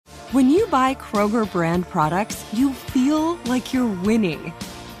When you buy Kroger brand products, you feel like you're winning.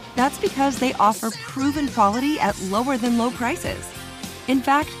 That's because they offer proven quality at lower than low prices. In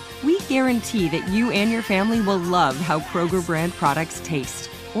fact, we guarantee that you and your family will love how Kroger brand products taste,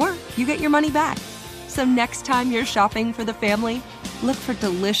 or you get your money back. So next time you're shopping for the family, look for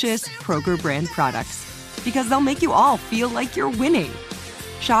delicious Kroger brand products, because they'll make you all feel like you're winning.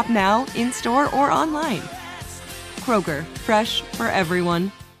 Shop now, in-store, or online. Kroger, fresh for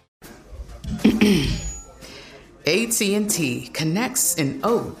everyone. AT&T connects an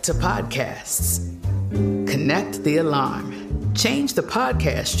ode to podcasts. Connect the alarm. Change the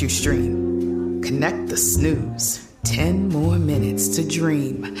podcast you stream. Connect the snooze. 10 more minutes to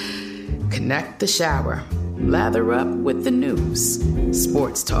dream. Connect the shower. Lather up with the news.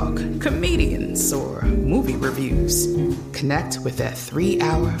 Sports talk, comedians, or movie reviews. Connect with that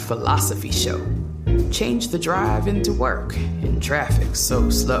 3-hour philosophy show. Change the drive into work in traffic so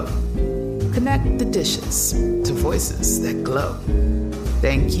slow. Connect the dishes to voices that glow.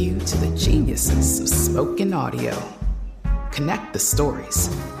 Thank you to the geniuses of spoken audio. Connect the stories.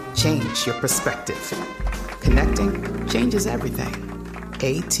 Change your perspective. Connecting changes everything.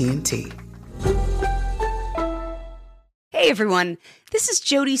 AT&T. Hey everyone, this is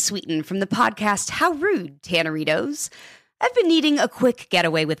Jodie Sweetin from the podcast How Rude, Tanneritos. I've been needing a quick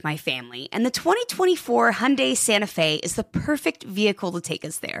getaway with my family, and the 2024 Hyundai Santa Fe is the perfect vehicle to take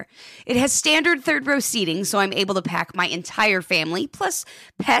us there. It has standard third-row seating, so I'm able to pack my entire family, plus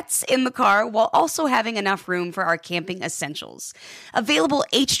pets, in the car, while also having enough room for our camping essentials. Available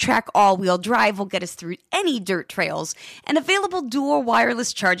H-Track all-wheel drive will get us through any dirt trails, and available dual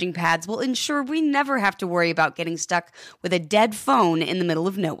wireless charging pads will ensure we never have to worry about getting stuck with a dead phone in the middle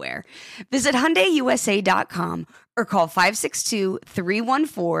of nowhere. Visit HyundaiUSA.com or call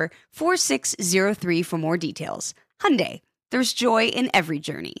 562-314-4603 for more details. Hyundai, there's joy in every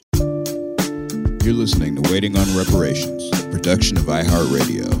journey. You're listening to Waiting on Reparations, a production of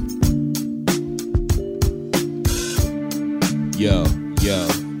iHeartRadio.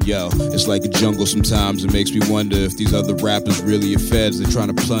 Yo, it's like a jungle sometimes. It makes me wonder if these other rappers really are feds. They're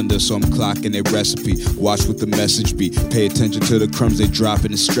trying to plunder, so I'm clocking their recipe. Watch what the message be. Pay attention to the crumbs they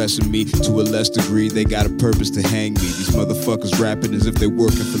dropping. It's stressing me. To a less degree, they got a purpose to hang me. These motherfuckers rapping as if they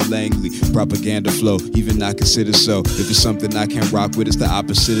working for Langley. Propaganda flow, even I consider so. If it's something I can't rock with, it's the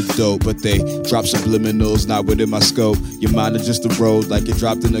opposite of dope. But they drop subliminals, not within my scope. Your mind is just a road, like it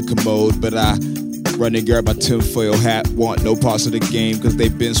dropped in a commode. But I run and grab my tinfoil hat. Want no parts of the game, cause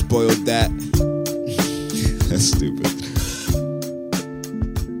they've been spoiled that. That's stupid.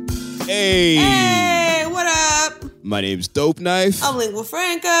 Hey, what up? My name's Dope Knife. I'm Lingua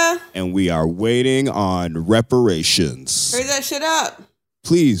Franca. And we are waiting on reparations. Hurry that shit up.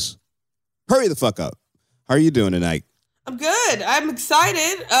 Please, hurry the fuck up. How are you doing tonight? I'm good. I'm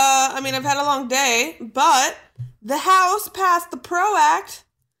excited. I've had a long day, but the House passed the PRO Act.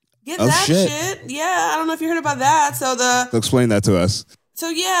 Get that shit. Yeah, I don't know if you heard about that. So explain that to us. So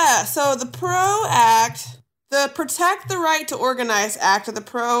the PRO Act, the Protect the Right to Organize Act, or the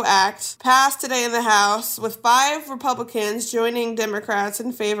PRO Act, passed today in the House with 5 Republicans joining Democrats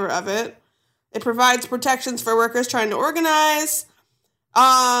in favor of it. It provides protections for workers trying to organize.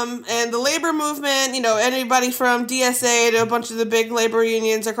 And the labor movement, anybody from DSA to a bunch of the big labor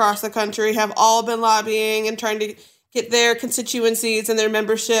unions across the country have all been lobbying and trying to get their constituencies and their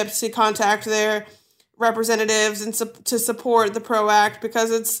memberships to contact their representatives and to support the PRO Act,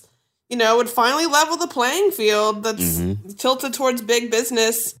 because it's, would finally level the playing field that's tilted towards big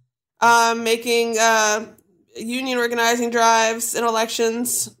business, making union organizing drives and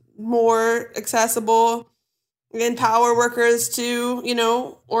elections more accessible, empower workers to,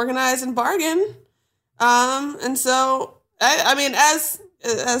 organize and bargain. And so, as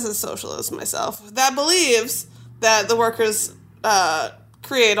a socialist myself, that believes that the workers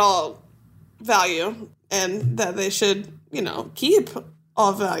create all value and that they should, keep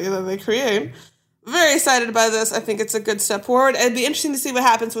all value that they create. Very excited about this. I think it's a good step forward. It'd be interesting to see what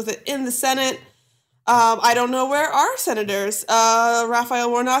happens with it in the Senate. I don't know where our senators,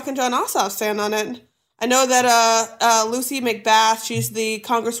 Raphael Warnock and John Ossoff, stand on it. I know that Lucy McBath, she's the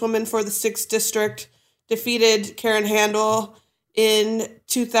congresswoman for the 6th District, defeated Karen Handel in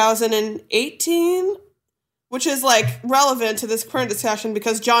 2018. Which is relevant to this current discussion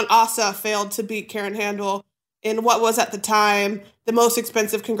because John Ossoff failed to beat Karen Handel in what was at the time the most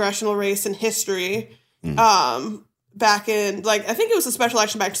expensive congressional race in history. Back in I think it was a special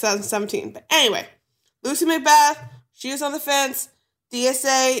election back in 2017. But anyway, Lucy McBath, she was on the fence.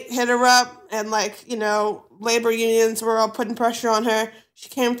 DSA hit her up, and labor unions were all putting pressure on her. She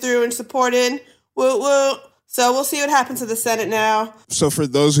came through and supported. Woo woo. So we'll see what happens to the Senate now. So for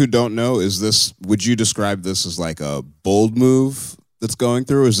those who don't know, would you describe this as like a bold move that's going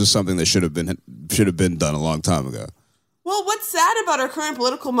through, or is this something that should have been done a long time ago? Well, what's sad about our current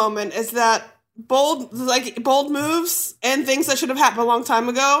political moment is that bold moves and things that should have happened a long time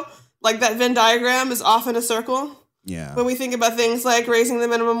ago, like that Venn diagram, is often a circle. Yeah. When we think about things like raising the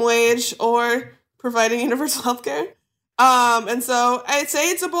minimum wage or providing universal health care. And so I'd say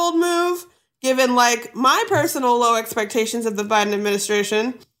it's a bold move, given like my personal low expectations of the Biden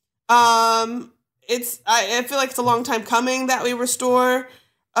administration. I feel like it's a long time coming that we restore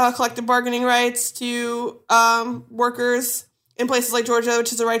collective bargaining rights to workers in places like Georgia,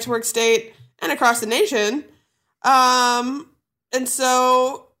 which is a right to work state, and across the nation. And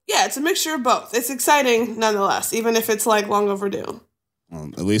so, yeah, it's a mixture of both. It's exciting nonetheless, even if it's like long overdue. Well,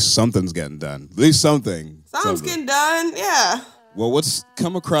 at least something's getting done. At least something. Something's getting done, yeah. Well, what's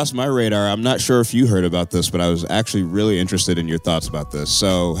come across my radar, I'm not sure if you heard about this, but I was actually really interested in your thoughts about this.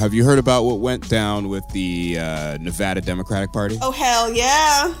 So, have you heard about what went down with the Nevada Democratic Party? Oh, hell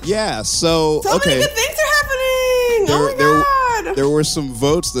yeah. Yeah, so many good things are happening. Oh, my God. There were some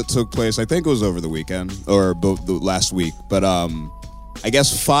votes that took place, I think it was over the weekend, or the last week, but I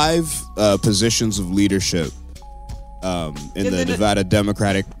guess 5 positions of leadership in the Nevada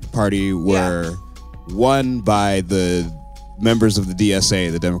Democratic Party were won by the members of the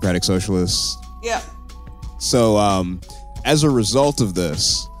DSA, the Democratic Socialists. Yeah. So, as a result of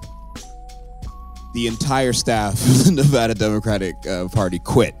this, the entire staff of the Nevada Democratic Party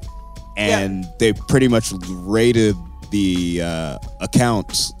quit. And they pretty much raided the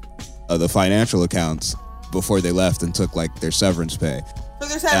accounts, the financial accounts, before they left and took, like, their severance pay. Took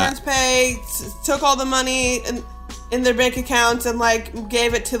their severance pay, took all the money in their bank accounts and, like,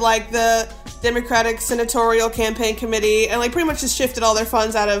 gave it to, like, the Democratic Senatorial Campaign Committee, and like pretty much just shifted all their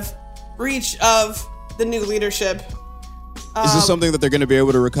funds out of reach of the new leadership. Is this something that they're going to be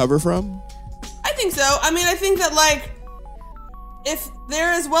able to recover from? I think so. I mean, I think that like if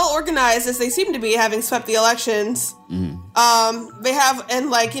they're as well organized as they seem to be, having swept the elections, they have,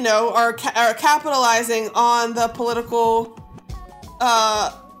 and like, you know, are capitalizing on the political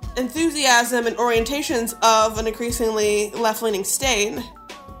enthusiasm and orientations of an increasingly left-leaning state.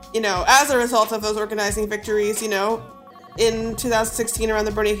 You know, as a result of those organizing victories, you know, in 2016 around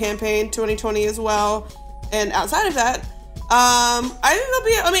the Bernie campaign, 2020 as well, and outside of that, I think there'll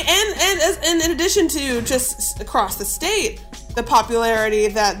be, I mean, and in addition to just across the state, the popularity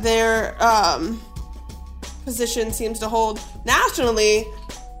that their position seems to hold nationally,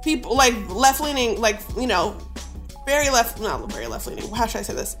 people like left-leaning, like, you know, not very left-leaning, how should I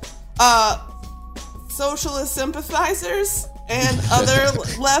say this? Socialist sympathizers and other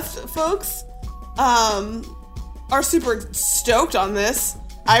left folks are super stoked on this.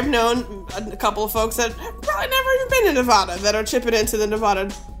 I've known a couple of folks that have probably never even been to Nevada that are chipping into the Nevada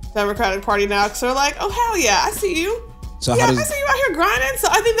Democratic Party now because they're like, oh, hell yeah, I see you. So I see you out here grinding. So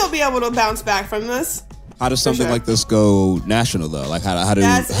I think they'll be able to bounce back from this. How does something like this go national, though? Like, how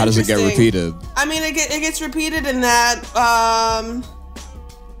does it get repeated? I mean, it gets repeated in that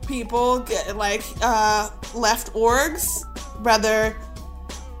people get, like, left orgs, whether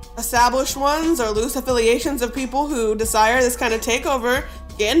established ones or loose affiliations of people who desire this kind of takeover,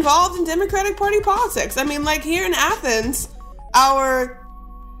 get involved in Democratic Party politics. I mean, like here in Athens,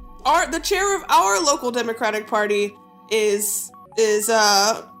 the chair of our local Democratic Party is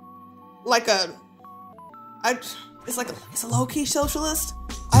like a low-key socialist.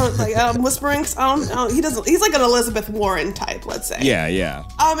 I'm whispering. He's like an Elizabeth Warren type, let's say. Yeah.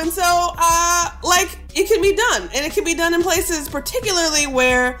 And so, like, it can be done. And it can be done in places particularly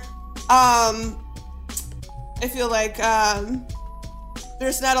where, I feel like,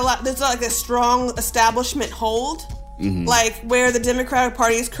 there's not like a strong establishment hold. Mm-hmm. Like, where the Democratic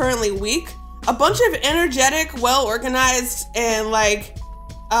Party is currently weak. A bunch of energetic, well-organized, and, like,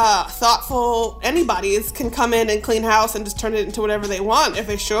 thoughtful anybodies can come in and clean house and just turn it into whatever they want if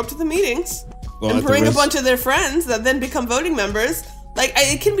they show up to the meetings and bring a bunch of their friends that then become voting members. Like,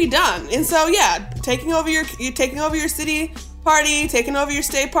 it can be done. And so, yeah, taking over your city party, taking over your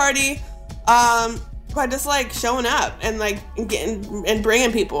state party, by just like showing up and like getting and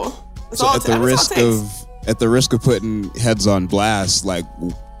bringing people. That's all it takes. At the risk of putting heads on blast, like.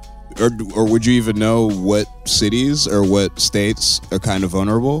 Or would you even know what cities or what states are kind of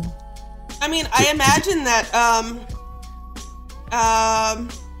vulnerable? I mean, I imagine that,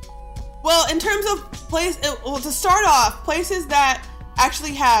 well, in terms of to start off, places that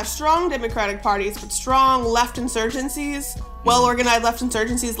actually have strong Democratic parties, but strong left insurgencies, well-organized left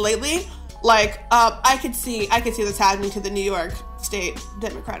insurgencies lately, like, I could see this happening to the New York state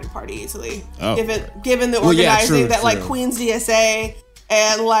Democratic Party easily. Oh. Given the organizing that like Queens DSA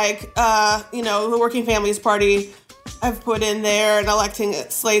and like the Working Families Party have put in there, and electing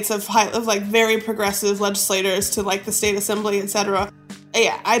slates of like very progressive legislators to like the state assembly, etc.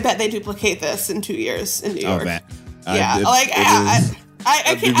 Yeah, I bet they duplicate this in 2 years in New York. Oh man.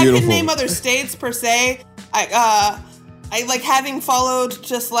 I can name other states per se. I like having followed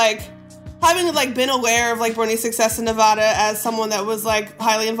just like having like been aware of like Bernie's success in Nevada as someone that was like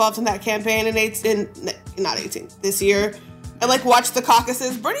highly involved in that campaign this year, and like watched the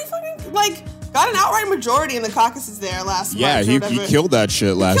caucuses. Bernie fucking like got an outright majority in the caucuses there last month. Yeah, he killed that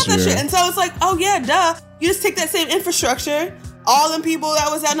shit last year. And so it's like, oh yeah, duh. You just take that same infrastructure, all them people that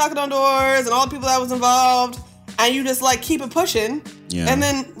was out knocking on doors and all the people that was involved, and you just like keep it pushing. Yeah. And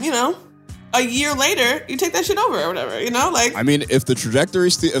then, a year later, you take that shit over or whatever, like. I mean, if the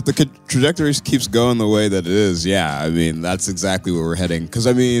trajectory keeps going the way that it is, yeah, I mean, that's exactly where we're heading. Because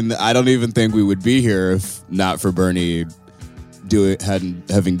I mean, I don't even think we would be here if not for Bernie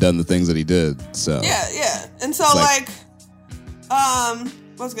having done the things that he did. So yeah. And so what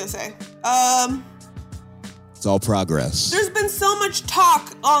was I gonna say? It's all progress. There's been so much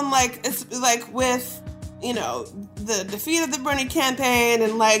talk on with the defeat of the Bernie campaign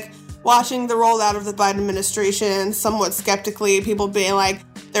and like watching the rollout of the Biden administration somewhat skeptically, people being like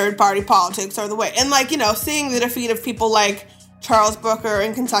third party politics are the way, and like seeing the defeat of people like Charles Booker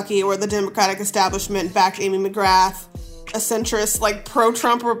in Kentucky, where the Democratic establishment backed Amy McGrath, a centrist like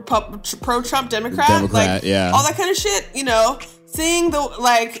pro-Trump Democrat, like yeah, all that kind of shit. Seeing the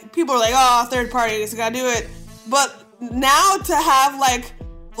like people are like, oh, third parties, I gotta do it, but now to have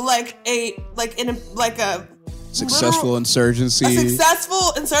a successful insurgency. A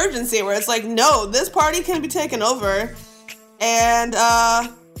successful insurgency where it's like, no, this party can be taken over, and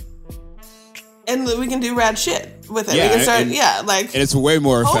we can do rad shit with it. Yeah, and it's way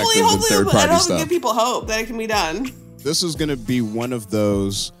more effective than third party stuff. Hopefully, give people hope that it can be done. This is going to be one of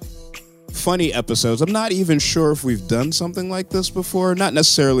those funny episodes. I'm not even sure if we've done something like this before, not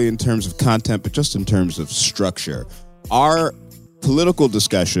necessarily in terms of content, but just in terms of structure. Our political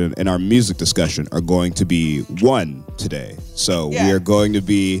discussion and our music discussion are going to be one today. So we are going to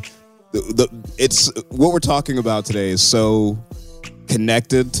be it's what we're talking about today is so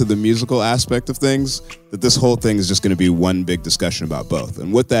connected to the musical aspect of things that this whole thing is just going to be one big discussion about both.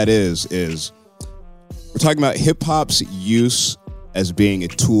 And what that is we're talking about hip hop's use as being a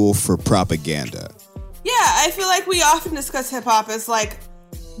tool for propaganda. Yeah, I feel like we often discuss hip hop as like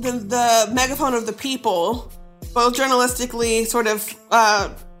the megaphone of the people, both journalistically, sort of,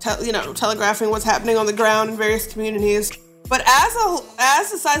 telegraphing what's happening on the ground in various communities. But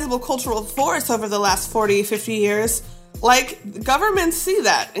as a sizable cultural force over the last 40, 50 years, like governments see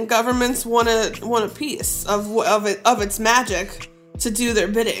that, and governments want a piece of its magic to do their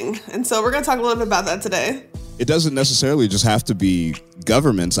bidding. And so we're going to talk a little bit about that today. It doesn't necessarily just have to be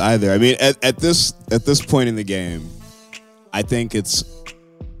governments either. I mean, at this point in the game, I think it's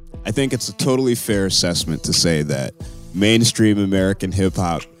a totally fair assessment to say that mainstream American hip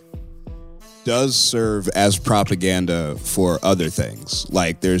hop does serve as propaganda for other things.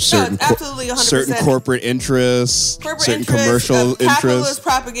 Like there's certain corporate interests, commercial interests, capitalist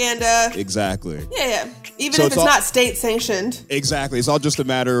propaganda. Exactly. Yeah. Even so if it's not state sanctioned. Exactly. It's all just a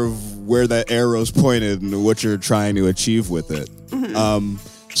matter of where that arrow's pointed and what you're trying to achieve with it. Mm-hmm.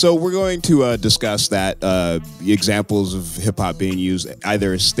 So we're going to discuss that, examples of hip-hop being used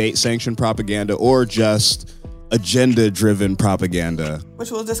either as state-sanctioned propaganda or just agenda-driven propaganda. Which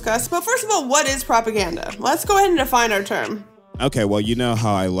we'll discuss. But first of all, what is propaganda? Let's go ahead and define our term. Okay, well, you know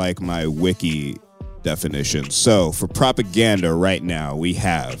how I like my wiki definition. So for propaganda right now, we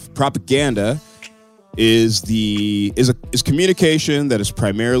have propaganda is communication that is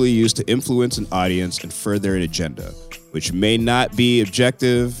primarily used to influence an audience and further an agenda, which may not be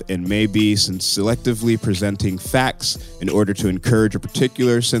objective and may be selectively presenting facts in order to encourage a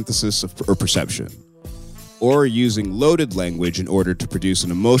particular synthesis or perception, or using loaded language in order to produce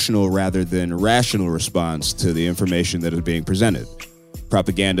an emotional rather than rational response to the information that is being presented.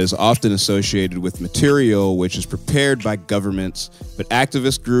 Propaganda is often associated with material which is prepared by governments, but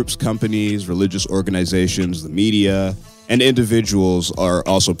activist groups, companies, religious organizations, the media, and individuals are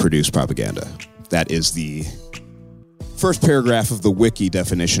also produce propaganda. That is the first paragraph of the wiki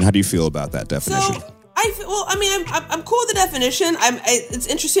definition. How do you feel about that definition? So, I'm cool with the definition. It's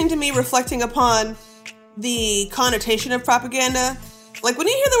interesting to me reflecting upon the connotation of propaganda. Like, when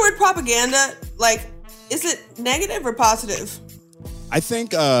you hear the word propaganda, like, is it negative or positive? I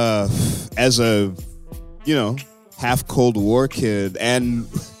think as a, half Cold War kid and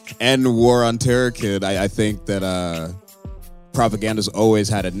War on Terror kid, I think that propaganda's always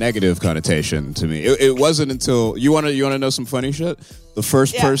had a negative connotation to me. It wasn't until you want to know some funny shit. The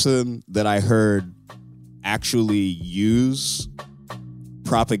first person that I heard actually use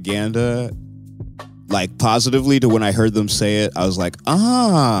propaganda like positively, to when I heard them say it, I was like,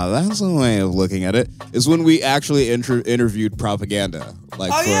 that's a way of looking at it, is when we actually interviewed propaganda.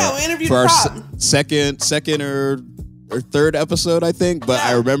 Like, we interviewed for our second or third episode, I think. But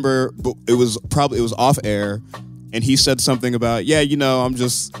I remember it was off air, and he said something about, I'm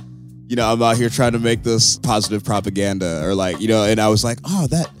just, I'm out here trying to make this positive propaganda, or like, and I was like,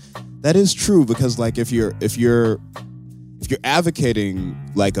 that is true, because like if you're advocating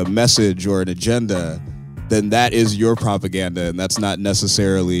like a message or an agenda, then that is your propaganda, and that's not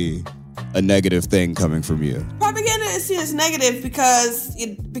necessarily a negative thing coming from you. Propaganda is seen as negative because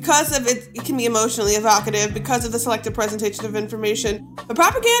of it can be emotionally evocative, because of the selective presentation of information. But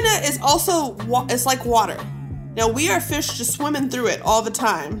propaganda is also, it's like water. Now, we are fish just swimming through it all the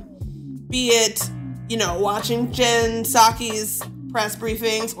time. Be it, watching Jen Psaki's press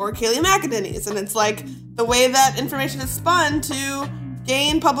briefings or Kayleigh McEnany's, and it's like the way that information is spun to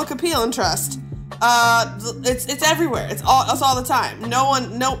gain public appeal and trust. It's everywhere. It's all the time. No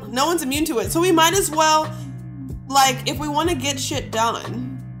one's immune to it. So we might as well, like, if we want to get shit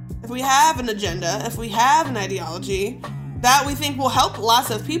done, if we have an agenda, if we have an ideology that we think will help lots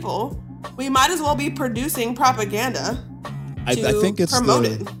of people, we might as well be producing propaganda to promote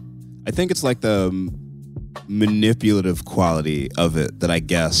it. I think it's like the manipulative quality of it that I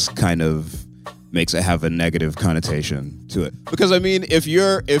guess kind of makes it have a negative connotation to it. Because I mean, if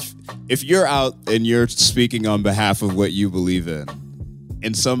you're out and you're speaking on behalf of what you believe in,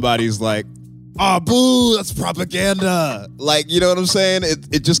 and somebody's like, "Oh, boo, that's propaganda," like, you know what I'm saying?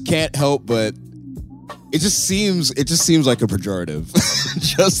 It just can't help but it just seems like a pejorative.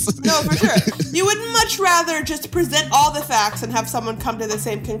 No, for sure. You would much rather just present all the facts and have someone come to the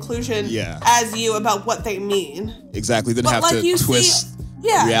same conclusion as you about what they mean. Exactly. Than have to twist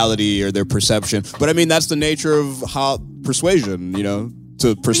reality or their perception. But I mean, that's the nature of persuasion,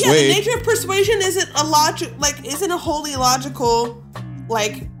 to persuade. Yeah, the nature of persuasion isn't a wholly logical,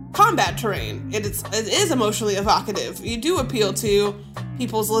 like, combat terrain. It is emotionally evocative. You do appeal to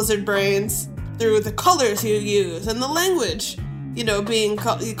people's lizard brains through the colors you use and the language, being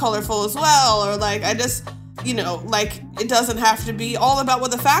colorful as well. Or like, it doesn't have to be all about what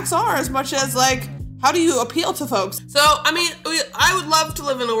the facts are as much as like, how do you appeal to folks? So, I mean, I would love to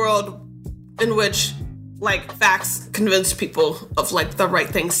live in a world in which like facts convince people of like the right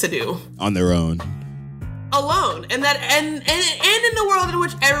things to do on their own. Alone. And in the world in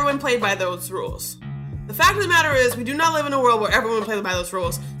which everyone played by those rules. The fact of the matter is, we do not live in a world where everyone plays by those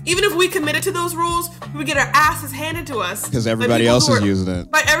rules. Even if we committed to those rules, we would get our asses handed to us. Because everybody else is using it.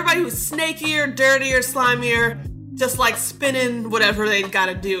 By everybody who's snakier, dirtier, slimier, just like spinning whatever they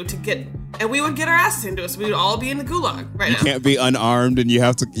gotta do to get... And we would get our asses into us. We would all be in the gulag right now. You can't be unarmed, and you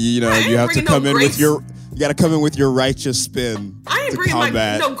have to, you have to come in with your... You gotta come in with your righteous spin. I ain't bringing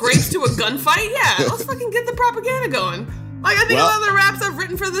my grapes to a gunfight. Yeah, let's fucking get the propaganda going. Like, I think a lot of the raps I've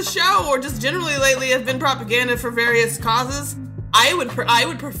written for the show, or just generally lately, have been propaganda for various causes. I would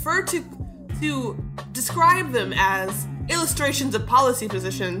prefer to describe them as illustrations of policy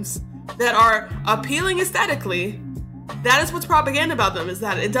positions that are appealing aesthetically. That is what's propaganda about them, is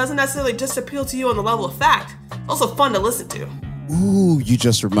that it doesn't necessarily just appeal to you on the level of fact. It's also fun to listen to. Ooh, you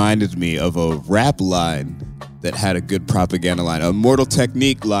just reminded me of a rap line that had a good propaganda line, a Mortal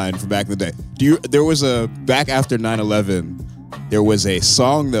Technique line from back in the day. There was back after 9/11, there was a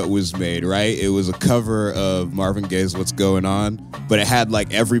song that was made, right? It was a cover of Marvin Gaye's What's Going On, but it had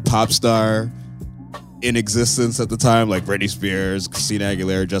like every pop star in existence at the time, like Britney Spears, Christina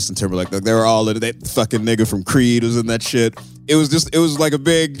Aguilera, Justin Timberlake. Like, they were all in it. That fucking nigga from Creed was in that shit. It was like a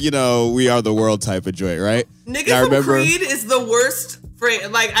big, We Are the World type of joint, right? Nigga from Creed is the worst phrase.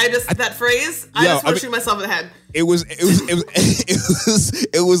 Like, that phrase, I just want to shoot myself in the head. It was the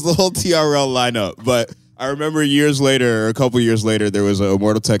whole TRL lineup. But I remember a couple years later, there was a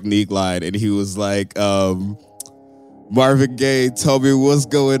Mortal Technique line, and he was like, Marvin Gaye, tell me what's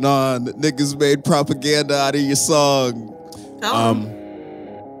going on. Niggas made propaganda out of your song.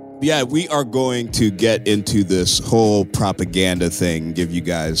 Yeah, we are going to get into this whole propaganda thing, give you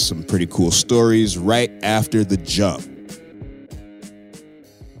guys some pretty cool stories right after the jump.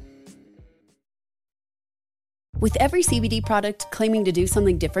 With every CBD product claiming to do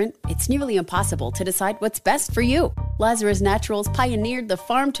something different, it's nearly impossible to decide what's best for you. Lazarus Naturals pioneered the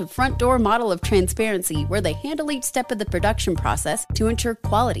farm-to-front-door model of transparency, where they handle each step of the production process to ensure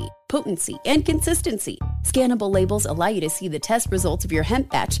quality, potency, and consistency. Scannable labels allow you to see the test results of your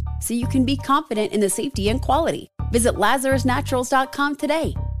hemp batch, so you can be confident in the safety and quality. Visit LazarusNaturals.com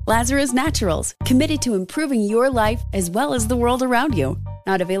today. Lazarus Naturals, committed to improving your life as well as the world around you.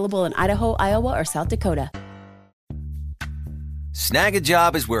 Not available in Idaho, Iowa, or South Dakota. Snag a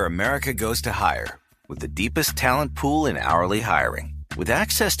Job is where America goes to hire, with the deepest talent pool in hourly hiring. With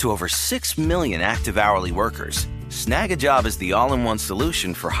access to over 6 million active hourly workers, Snag a Job is the all-in-one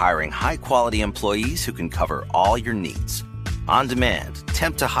solution for hiring high-quality employees who can cover all your needs. On demand,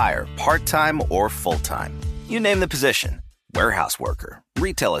 temp to hire, part-time or full-time. You name the position. Warehouse worker,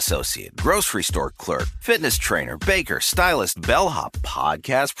 retail associate, grocery store clerk, fitness trainer, baker, stylist, bellhop,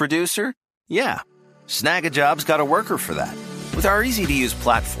 podcast producer. Yeah, Snag a Job's got a worker for that. With our easy-to-use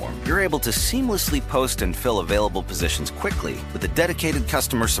platform, you're able to seamlessly post and fill available positions quickly with a dedicated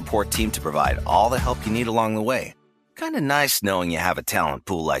customer support team to provide all the help you need along the way. Kind of nice knowing you have a talent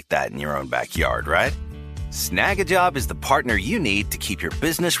pool like that in your own backyard, right? Snag a Job is the partner you need to keep your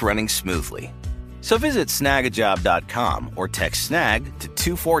business running smoothly. So visit snagajob.com or text snag to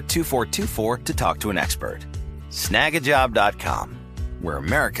 242424 to talk to an expert. Snagajob.com, where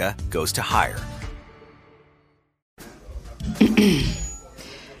America goes to hire.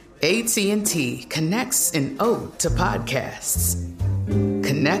 AT&T connects an ode to podcasts.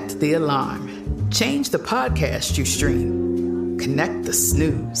 Connect the alarm. Change the podcast you stream. Connect the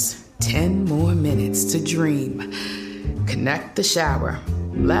snooze. 10 more minutes to dream. Connect the shower.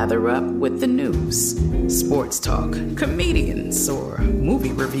 Lather up with the news. Sports talk, comedians, or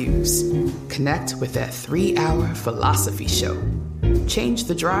movie reviews. Connect with that 3-hour philosophy show. Change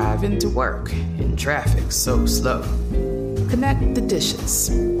the drive into work in traffic so slow. Connect the dishes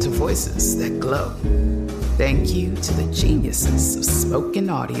to voices that glow. Thank you to the geniuses of spoken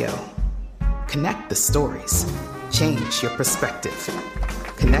audio. Connect the stories. Change your perspective.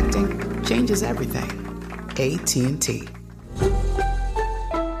 Connecting changes everything. AT&T.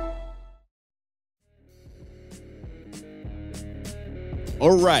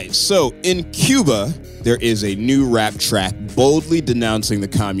 All right, so in Cuba, there is a new rap track boldly denouncing the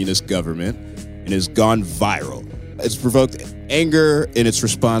communist government and has gone viral. It's provoked anger in its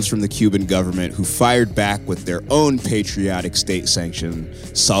response from the Cuban government, who fired back with their own patriotic state-sanctioned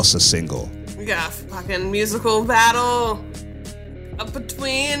salsa single. Yeah, fucking musical battle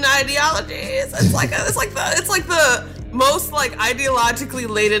between ideologies. It's like the most like ideologically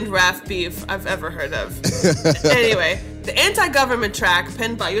laden rap beef I've ever heard of. Anyway, the anti-government track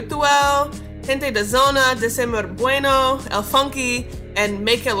penned by Yotuel, Gente de Zona, December Bueno, El Funky, and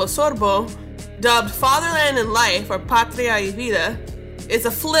Make Lo Sorbo, dubbed Fatherland and Life, or Patria y Vida, is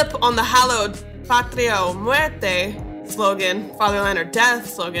a flip on the hallowed Patria o Muerte slogan, Fatherland or Death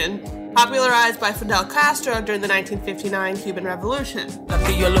slogan, popularized by Fidel Castro during the 1959 Cuban Revolution.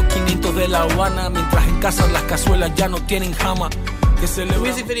 The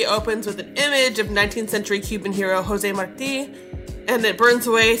music video opens with an image of 19th century Cuban hero Jose Marti, and it burns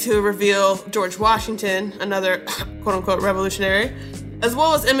away to reveal George Washington, another quote-unquote revolutionary, as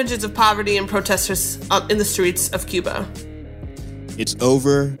well as images of poverty and protesters in the streets of Cuba. It's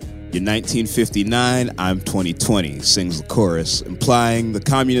over, you're 1959, I'm 2020, sings the chorus, implying the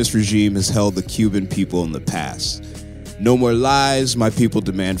communist regime has held the Cuban people in the past. No more lies, my people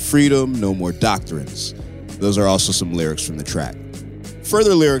demand freedom, no more doctrines. Those are also some lyrics from the track.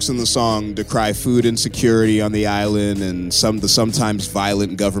 Further lyrics in the song decry food insecurity on the island and the sometimes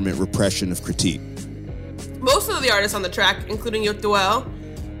violent government repression of critique. Most of the artists on the track, including Yotuel,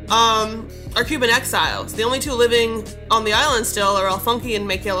 are Cuban exiles. The only two living on the island still are El Funky and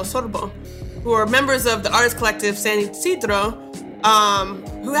Make Lo Sorbo, who are members of the artist collective San Isidro,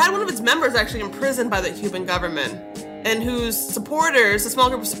 who had one of its members actually imprisoned by the Cuban government, and whose supporters, a small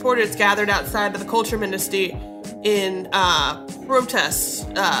group of supporters, gathered outside of the Culture Ministry in protests,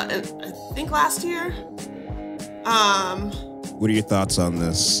 I think last year. What are your thoughts on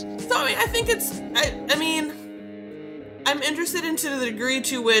this? So, I think it's, I'm interested into the degree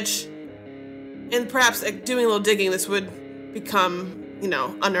to which, and perhaps doing a little digging, this would become,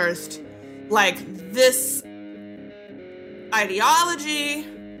 unearthed. Like, this ideology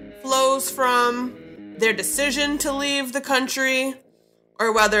flows from their decision to leave the country,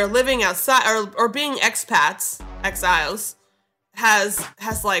 or whether living outside, or being exiles, has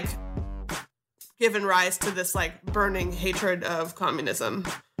like, given rise to this, like, burning hatred of communism.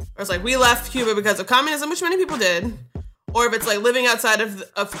 Or it's like, we left Cuba because of communism, which many people did. Or if it's like living outside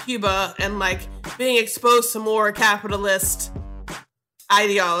of Cuba and like being exposed to more capitalist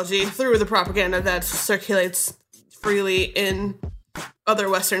ideology through the propaganda that circulates freely in other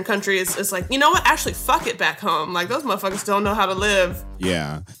Western countries, is like, you know what? Actually, fuck it back home. Like, those motherfuckers don't know how to live.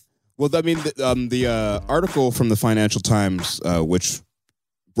 Yeah. Well, I mean, the article from the Financial Times, which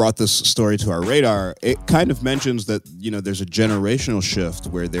brought this story to our radar, it kind of mentions that, there's a generational shift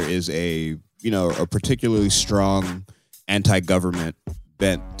where there is a particularly strong anti-government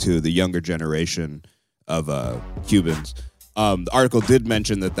bent to the younger generation of Cubans. The article did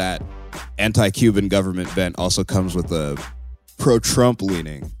mention that anti-Cuban government bent also comes with a pro-Trump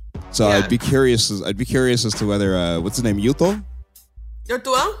leaning. So yeah. I'd be curious as to whether what's his name, Yotuel?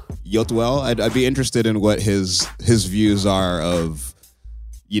 I'd be interested in what his views are of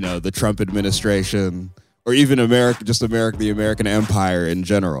the Trump administration, or even the American empire in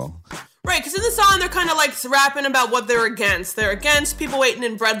general. Right, because in the song they're kind of like rapping about what they're against. They're against people waiting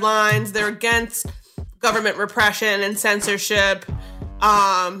in bread lines. They're against government repression and censorship,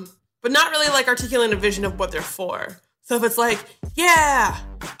 but not really like articulating a vision of what they're for. So if it's like,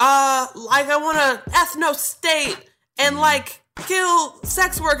 I want an ethno state and like kill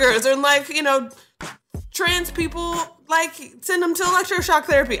sex workers and like trans people, like send them to electroshock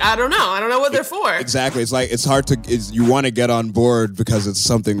therapy. I don't know what they're for. Exactly. It's like, it's hard to, you want to get on board because it's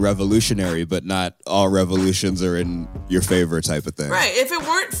something revolutionary, but not all revolutions are in your favor type of thing. Right. If it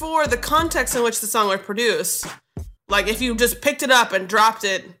weren't for the context in which the song was produced, like if you just picked it up and dropped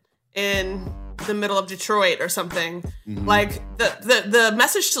it in the middle of Detroit or something, like the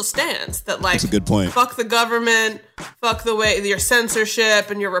message still stands that like, that's a good point. Fuck the government, fuck the way your censorship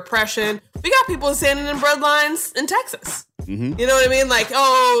and your repression. We got people standing in bread lines in Texas. Mm-hmm. You know what I mean? Like,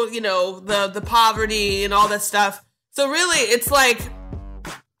 the poverty and all that stuff. So really, it's like,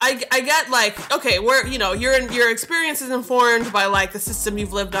 I get like, okay, where your experience is informed by like the system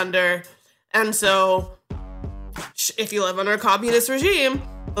you've lived under, and so if you live under a communist regime,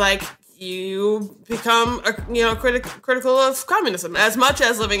 like you become critical of communism as much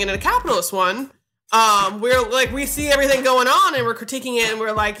as living in a capitalist one. We're like, we see everything going on and we're critiquing it and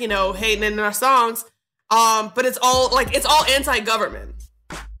we're like, hating it in our songs. But it's all anti-government.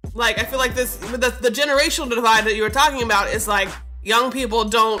 Like, I feel like the generational divide that you were talking about is like, young people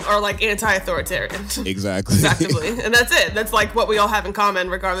are like anti-authoritarian. Exactly. Effectively. And that's it. That's like what we all have in common,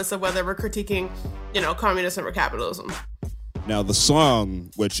 regardless of whether we're critiquing, communism or capitalism. Now, the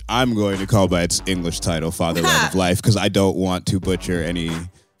song, which I'm going to call by its English title, Fatherland of Life, because I don't want to butcher any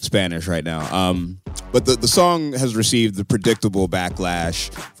Spanish right now. But the song has received the predictable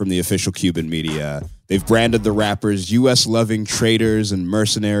backlash from the official Cuban media. They've branded the rappers U.S.-loving traitors and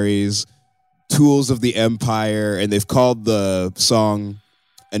mercenaries, tools of the empire, and they've called the song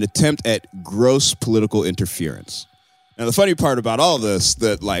an attempt at gross political interference. Now, the funny part about all this,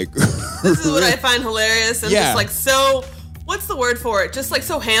 that like... this is what I find hilarious, and just like so... What's the word for it? Just like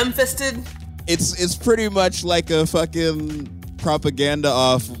so ham-fisted? It's pretty much like a fucking propaganda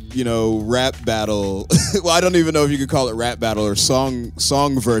off, rap battle. Well, I don't even know if you could call it rap battle or song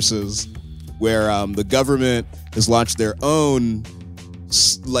verses, where the government has launched their own,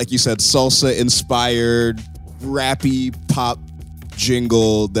 like you said, salsa-inspired, rappy pop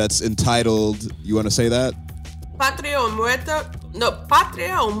jingle that's entitled, you want to say that? Patria o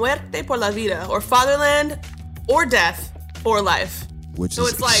muerte por la vida, or fatherland or death for life. Which so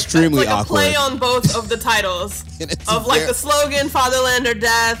is it's like, extremely it's like awkward. A play on both of the titles of like the slogan Fatherland or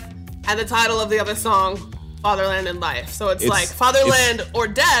Death and the title of the other song Fatherland and Life. So it's like Fatherland or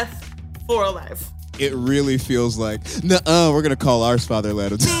Death for life. It really feels like, we're gonna call ours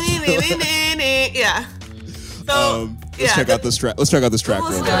Fatherland. Yeah. So let's check out this track. Let's check out this track.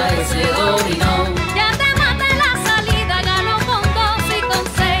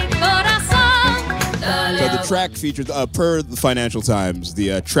 So the track features, per the Financial Times,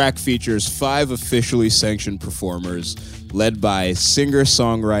 the track features 5 officially sanctioned performers led by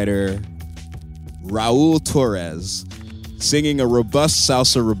singer-songwriter Raul Torres, singing a robust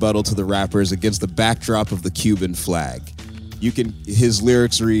salsa rebuttal to the rappers against the backdrop of the Cuban flag. His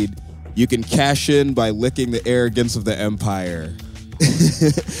lyrics read, "You can cash in by licking the arrogance of the empire."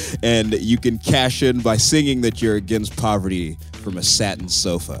 And you can cash in by singing that you're against poverty from a satin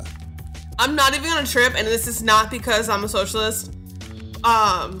sofa. I'm not even gonna trip, and this is not because I'm a socialist.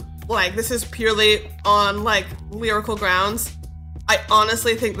 Like, this is purely on, like, lyrical grounds. I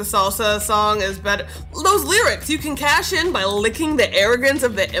honestly think the salsa song is better. Those lyrics, you can cash in by licking the arrogance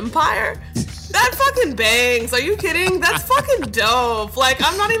of the empire? That fucking bangs. Are you kidding? That's fucking dope. Like,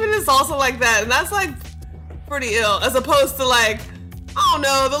 I'm not even in salsa like that, and that's, like, pretty ill. As opposed to, like, I don't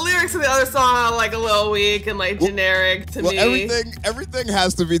know, the lyrics of the other song are like a little weak and like generic to me. Everything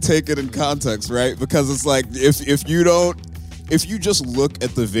has to be taken in context, right? Because it's like if you just look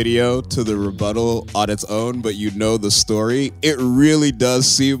at the video to the rebuttal on its own, but you know the story, it really does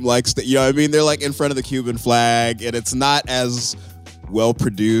seem like, you know what I mean? They're like in front of the Cuban flag, and it's not as well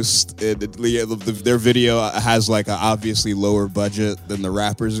produced. Their video has like an obviously lower budget than the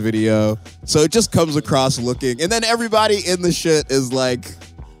rapper's video, so it just comes across looking. And then everybody in the shit is like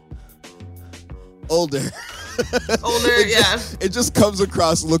older. It just comes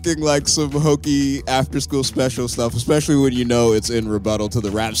across looking like some hokey after-school special stuff, especially when you know it's in rebuttal to the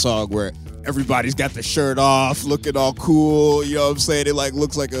rap song where everybody's got the shirt off, looking all cool. You know what I'm saying? It like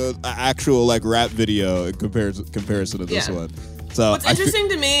looks like a actual like rap video in comparison to this one. So what's interesting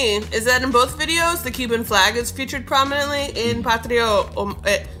to me is that in both videos, the Cuban flag is featured prominently. In Patria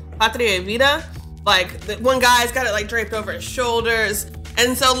Vida, like the one guy's got it like draped over his shoulders.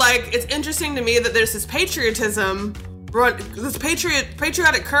 And so, like, it's interesting to me that there's this patriotism, this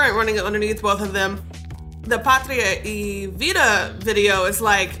patriotic current running underneath both of them. The Patria y Vida video is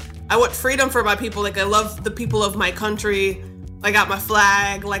like, I want freedom for my people. Like, I love the people of my country. I got my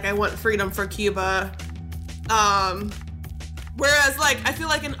flag. Like, I want freedom for Cuba. Whereas, like, I feel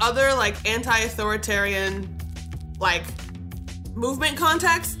like in other, like, anti-authoritarian, like, movement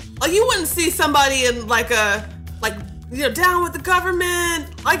contexts, like, you wouldn't see somebody in, like, down with the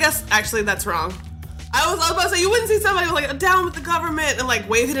government. I guess, actually, that's wrong. I was about to say, you wouldn't see somebody like down with the government and like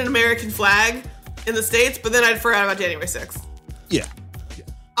waving an American flag in the States, but then I'd forgot about January 6th. Yeah.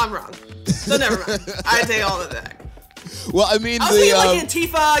 I'm wrong. So never mind. I take all of that. Well, I mean, I was thinking like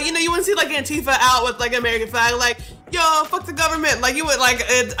Antifa. You know, you wouldn't see like Antifa out with like an American flag, like, yo, fuck the government. Like, you would like,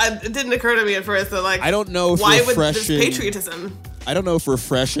 it didn't occur to me at first that like, I don't know if why would this patriotism? I don't know if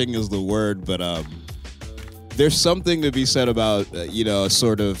refreshing is the word, but there's something to be said about, a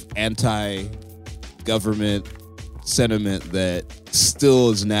sort of anti-government sentiment that still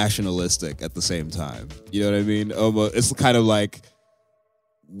is nationalistic at the same time. You know what I mean? It's kind of like,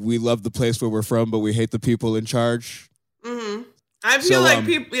 we love the place where we're from, but we hate the people in charge. Mm-hmm. I feel like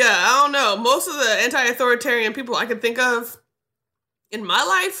people, I don't know. Most of the anti-authoritarian people I can think of in my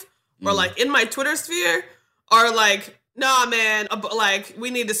life or like in my Twitter sphere are like, nah, man, like, we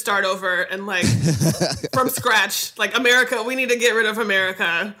need to start over and, like, from scratch. Like, America, we need to get rid of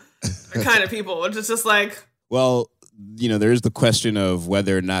America kind of people. It's just like... Well, there is the question of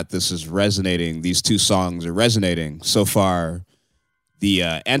whether or not this is resonating. These two songs are resonating. So far, the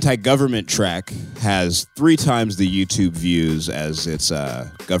anti-government track has 3 times the YouTube views as its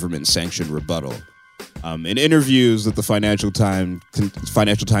government-sanctioned rebuttal. In interviews that the Financial Times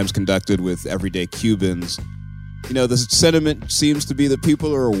conducted with everyday Cubans, the sentiment seems to be that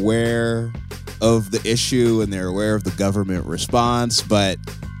people are aware of the issue and they're aware of the government response, but,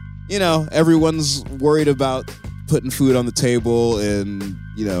 everyone's worried about putting food on the table and,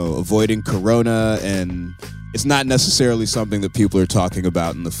 avoiding corona, and it's not necessarily something that people are talking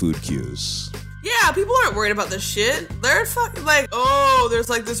about in the food queues. Yeah, people aren't worried about this shit. They're fucking like, oh, there's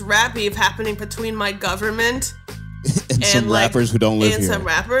like this rap beef happening between my government and some rappers who don't live here. And some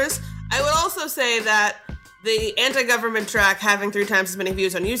rappers. I would also say that the anti-government track having 3 times as many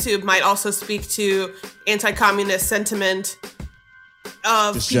views on YouTube might also speak to anti-communist sentiment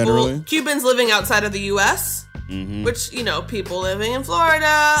of just generally? Cubans living outside of the U.S., which, people living in Florida,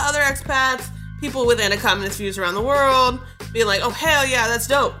 other expats, people with anti-communist views around the world, being like, oh, hell yeah, that's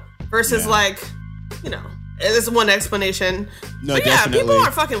dope. Versus there's one explanation. No, but definitely. People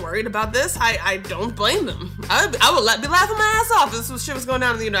aren't fucking worried about this. I don't blame them. I would be laughing my ass off if this shit was going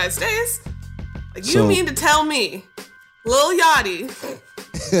down in the United States. Like, you mean to tell me Lil Yachty...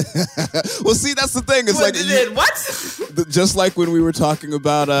 Well, see, that's the thing. It's what? Just like when we were talking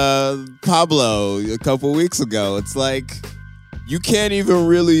about Pablo a couple weeks ago, it's like, you can't even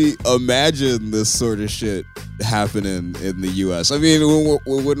really imagine this sort of shit happening in the U.S. I mean,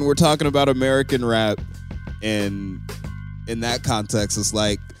 when we're talking about American rap and in that context, it's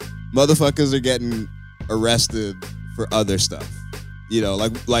like motherfuckers are getting arrested for other stuff.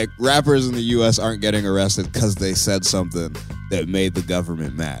 Like rappers in the U.S. aren't getting arrested because they said something that made the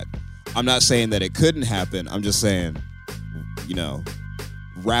government mad. I'm not saying that it couldn't happen. I'm just saying,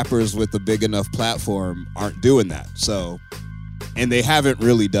 rappers with a big enough platform aren't doing that. So, and they haven't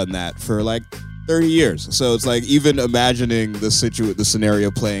really done that for like 30 years. So it's like, even imagining the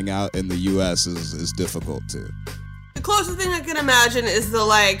scenario playing out in the U.S. is difficult too. The closest thing I can imagine is the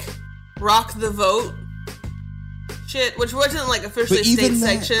like rock the vote shit, which wasn't like officially state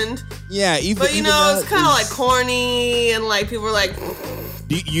sanctioned. Yeah, but it's kind of like corny, and like people were like.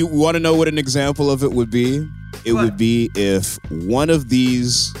 You want to know what an example of it would be? It would be if one of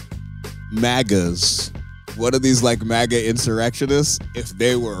these MAGAs, one of these like MAGA insurrectionists, if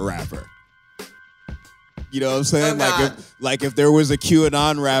they were a rapper. You know what I'm saying? If there was a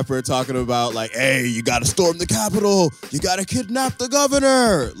QAnon rapper talking about like, hey, you got to storm the Capitol, you got to kidnap the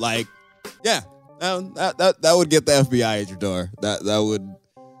governor. Like, yeah. That would get the FBI at your door.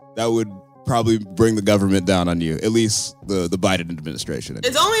 That would probably bring the government down on you. At least the Biden administration.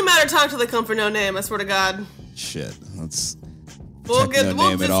 It's only a matter of time till they come for No Name. I swear to God. Shit. We'll just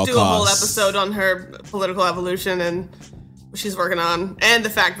do a whole episode on her political evolution and what she's working on, and the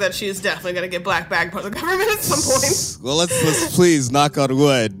fact that she's definitely going to get black bagged by the government at some point. Well, let's please knock on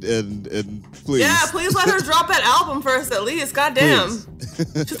wood and please. Yeah, please let her drop that album first at least. Goddamn.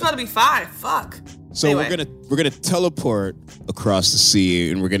 She's about to be 5. Fuck. So anyway. we're gonna teleport across the sea,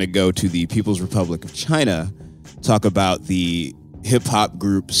 and we're gonna go to the People's Republic of China, talk about the hip hop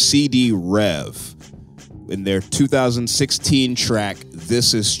group CD Rev in their 2016 track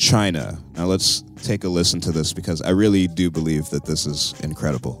 "This Is China." Now let's take a listen to this because I really do believe that this is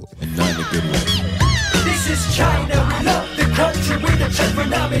incredible and not in a good way. This is China, we love the country with the trend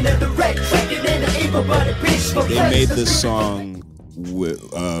phenomenon, the red dragon and the able-bodied peaceful. They made this song,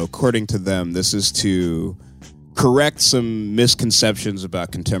 according to them, this is to correct some misconceptions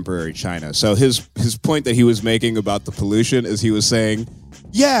about contemporary China. So his point that he was making about the pollution is he was saying,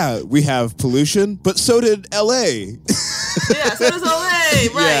 yeah, we have pollution, but so did LA. Yeah, so does LA.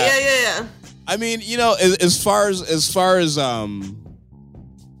 Right, yeah. I mean, you know, as far as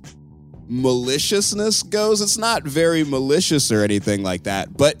maliciousness goes, it's not very malicious or anything like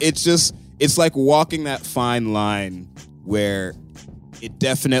that, but it's like walking that fine line where it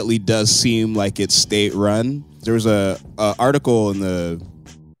definitely does seem like it's state run. There was a article in the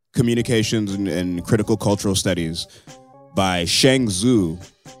Communications and Critical Cultural Studies by Sheng Zhu,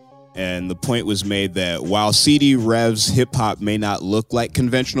 and the point was made that while CD Rev's hip-hop may not look like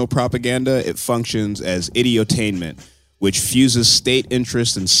conventional propaganda, it functions as idiotainment, which fuses state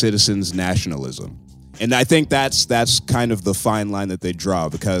interest and citizens' nationalism. And I think that's kind of the fine line that they draw,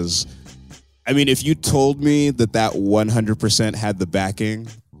 because, I mean, if you told me that 100% had the backing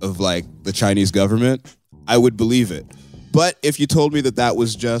of, like, the Chinese government, I would believe it. But if you told me that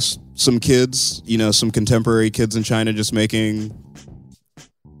was just some kids, you know, some contemporary kids in China just making,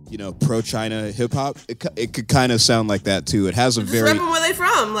 you know, pro-China hip-hop, it could kind of sound like that, too. It has a just very... repping where they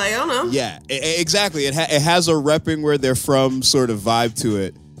from, like, I don't know. Yeah, exactly. It has a repping where they're from sort of vibe to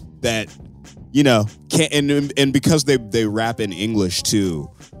it that, you know, and because they rap in English, too,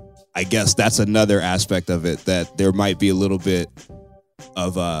 I guess that's another aspect of it, that there might be a little bit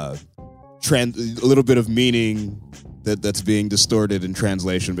of a little bit of meaning that's being distorted in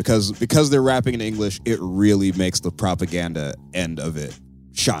translation, because they're rapping in English, it really makes the propaganda end of it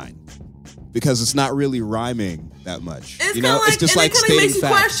shine, because it's not really rhyming that much. It's just like stating makes you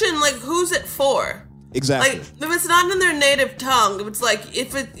question, like, who's it for? Exactly. Like, if it's not in their native tongue, if it's like,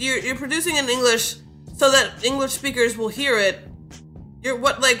 you're producing in English so that English speakers will hear it,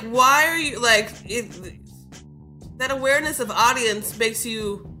 why are you, like, that awareness of audience makes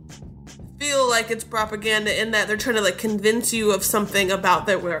you feel like it's propaganda, in that they're trying to, like, convince you of something about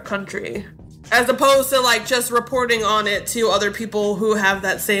their country, as opposed to, like, just reporting on it to other people who have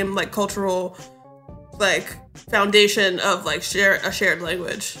that same, like, cultural, like, foundation of, like, a shared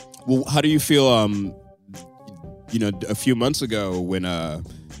language. Well, how do you feel, you know, a few months ago when the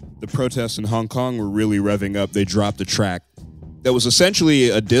protests in Hong Kong were really revving up, they dropped a track that was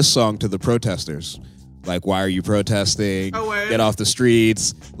essentially a diss song to the protesters. Like, why are you protesting? Get off the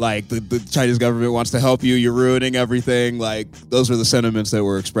streets. Like, the Chinese government wants to help you. You're ruining everything. Like, those were the sentiments that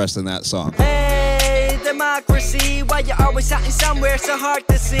were expressed in that song. Hey, democracy, why you always hiding somewhere so hard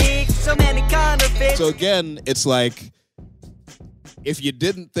to see? So many counterfeits. So again, it's like, if you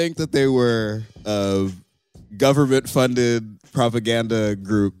didn't think that they were a government-funded propaganda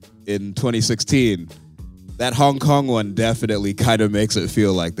group in 2016, that Hong Kong one definitely kind of makes it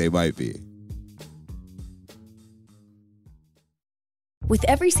feel like they might be. With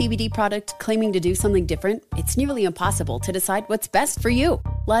every CBD product claiming to do something different, it's nearly impossible to decide what's best for you.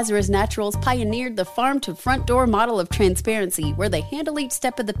 Lazarus Naturals pioneered the farm-to-front-door model of transparency, where they handle each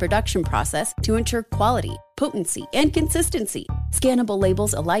step of the production process to ensure quality, potency, and consistency. Scannable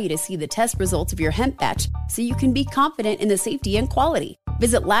labels allow you to see the test results of your hemp batch, so you can be confident in the safety and quality.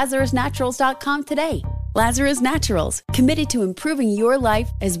 Visit LazarusNaturals.com today. Lazarus Naturals, committed to improving your life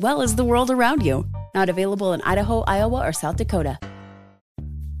as well as the world around you. Not available in Idaho, Iowa, or South Dakota.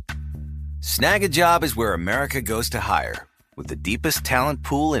 Snag a Job is where America goes to hire, with the deepest talent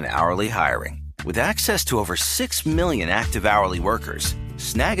pool in hourly hiring. With access to over 6 million active hourly workers,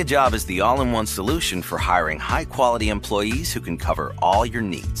 Snag a Job is the all-in-one solution for hiring high-quality employees who can cover all your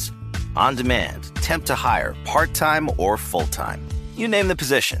needs. On demand, temp to hire, part-time or full-time. You name the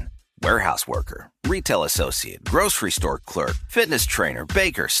position: warehouse worker, retail associate, grocery store clerk, fitness trainer,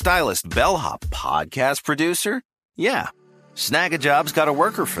 baker, stylist, bellhop, podcast producer. Yeah, Snag a Job's got a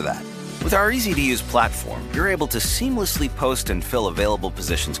worker for that. With our easy-to-use platform, you're able to seamlessly post and fill available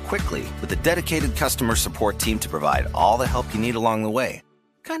positions quickly with a dedicated customer support team to provide all the help you need along the way.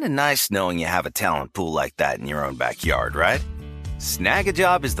 Kind of nice knowing you have a talent pool like that in your own backyard, right?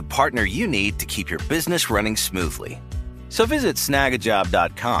 Snagajob is the partner you need to keep your business running smoothly. So visit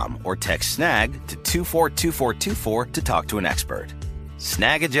snagajob.com or text snag to 242424 to talk to an expert.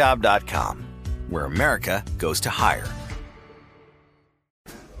 Snagajob.com, where America goes to hire.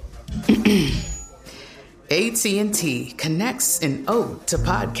 AT&T connects an ode to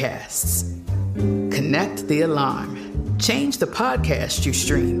podcasts. Connect the alarm. Change the podcast you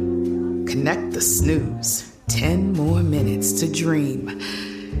stream. Connect the snooze. 10 more minutes to dream.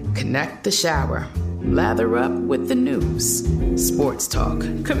 Connect the shower. Lather up with the news. Sports talk,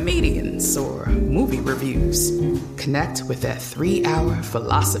 comedians, or movie reviews. Connect with that 3-hour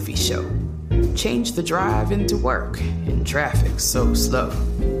philosophy show. Change the drive into work in traffic so slow.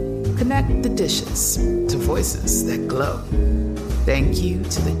 Connect the dishes to voices that glow. Thank you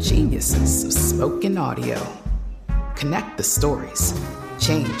to the geniuses of spoken audio. Connect the stories.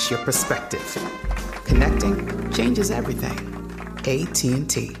 Change your perspective. Connecting changes everything.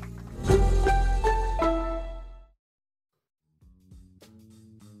 AT&T.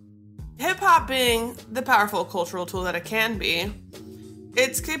 Hip-hop being the powerful cultural tool that it can be,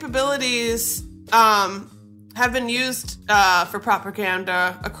 its capabilities have been used for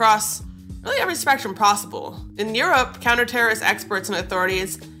propaganda across really every spectrum possible. In Europe, counter-terrorist experts and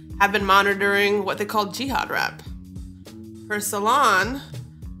authorities have been monitoring what they call jihad rap. Per Salon,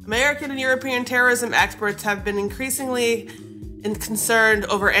 American and European terrorism experts have been increasingly concerned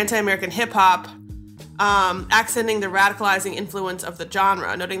over anti-American hip-hop, accenting the radicalizing influence of the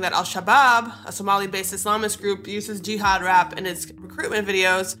genre, noting that Al-Shabaab, a Somali-based Islamist group, uses jihad rap in its recruitment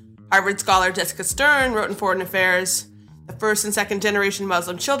videos. Harvard scholar Jessica Stern wrote in Foreign Affairs, the first and second generation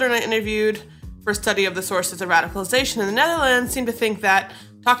Muslim children I interviewed for a study of the sources of radicalization in the Netherlands seemed to think that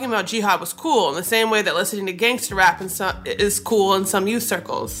talking about jihad was cool in the same way that listening to gangster rap is cool in some youth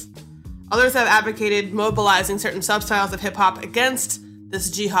circles. Others have advocated mobilizing certain substyles of hip-hop against this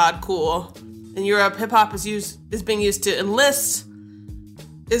jihad cool. In Europe, hip-hop is being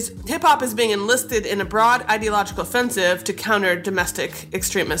enlisted in a broad ideological offensive to counter domestic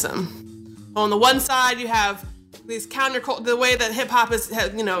extremism. On the one side, you have these the way that hip-hop is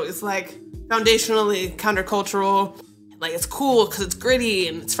like foundationally countercultural. Like, it's cool because it's gritty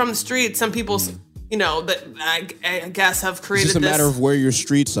and it's from the streets. Some people, that I guess have created this. It's just a matter of where your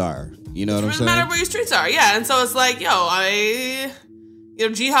streets are. You know what I'm saying? It's a matter of where your streets are, yeah. And so it's like,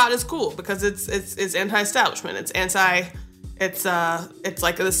 jihad is cool because it's anti-establishment. It's like it's a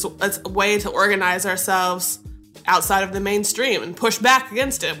way to organize ourselves outside of the mainstream and push back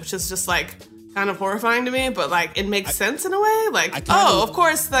against it, which is just like kind of horrifying to me, but like it makes sense in a way. Like, of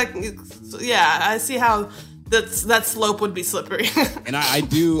course, like, yeah, I see how that slope would be slippery. And I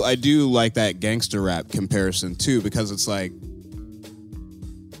do like that gangster rap comparison too, because it's like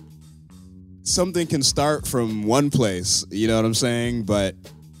something can start from one place, you know what I'm saying? But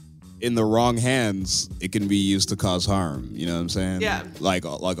in the wrong hands, it can be used to cause harm. You know what I'm saying? Yeah. Like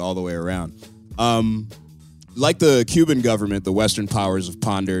all the way around. Like the Cuban government, the Western powers have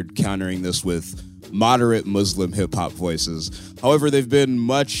pondered countering this with moderate Muslim hip-hop voices. However, they've been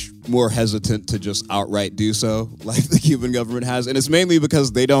much more hesitant to just outright do so, like the Cuban government has. And it's mainly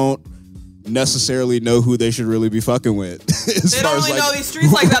because they don't necessarily know who they should really be fucking with. They don't really know these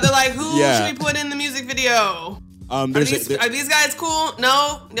streets like that. They're like, who should we put in the music video? Are these guys cool?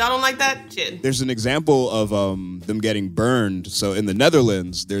 No? Y'all don't like that? Shit. There's an example of them getting burned. So in the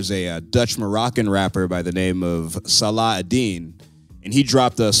Netherlands, there's a Dutch-Moroccan rapper by the name of Salah Ad-Din, and he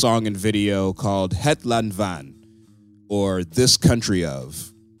dropped a song and video called Het Land van, or This Country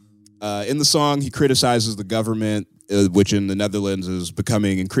of. In the song, he criticizes the government, which in the Netherlands is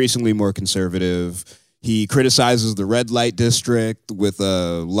becoming increasingly more conservative. He criticizes the red light district with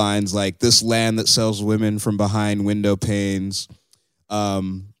lines like, "This land that sells women from behind window panes."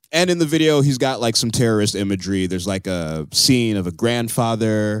 And in the video, he's got like some terrorist imagery. There's like a scene of a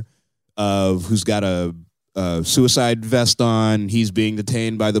grandfather who's got a suicide vest on. He's being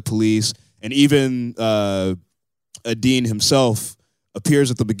detained by the police. And even Ad-Din himself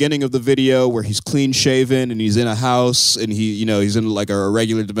appears at the beginning of the video where he's clean shaven and he's in a house and he's in like a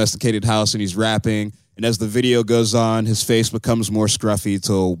regular domesticated house and he's rapping. And as the video goes on, his face becomes more scruffy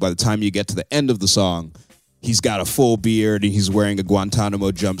till by the time you get to the end of the song, he's got a full beard and he's wearing a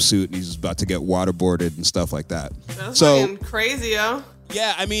Guantanamo jumpsuit and he's about to get waterboarded and stuff like that. That's fucking crazy, yo.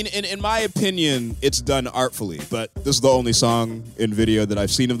 Yeah, I mean, in my opinion, it's done artfully, but this is the only song and video that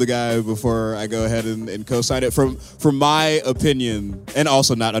I've seen of the guy before I go ahead and co-sign it. From my opinion, and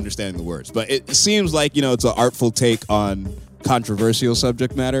also not understanding the words, but it seems like, it's an artful take on controversial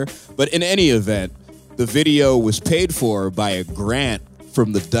subject matter. But in any event, the video was paid for by a grant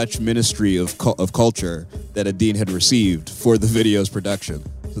from the Dutch Ministry of Culture that Adine had received for the video's production.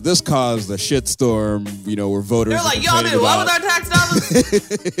 So this caused a shitstorm, where voters... They're like, y'all did what with our tax dollars?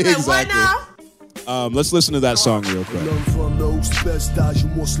 Exactly. What now? Let's listen to that song real quick. Land van de Oost-West-Stage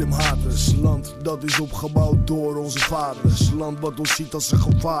moslimhaters. Land dat is opgebouwd door onze vaders. Land wat ons ziet als een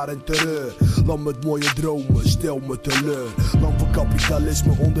gevaar en terreur. Land met mooie dromen, stel me teleur. Land van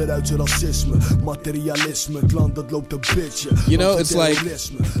kapitalisme, onderuitse racisme. Materialisme, het land dat loopt een bitje. It's like,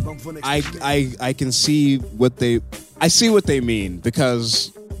 I can see what they... I see what they mean,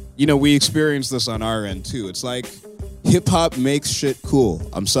 because, we experience this on our end too. It's like, hip-hop makes shit cool.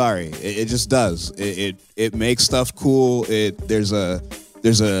 I'm sorry. It just does. It makes stuff cool. There's a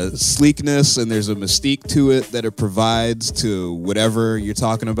sleekness and there's a mystique to it that it provides to whatever you're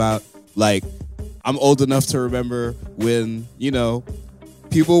talking about. Like, I'm old enough to remember when,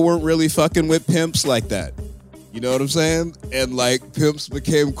 people weren't really fucking with pimps like that. You know what I'm saying? And, like, pimps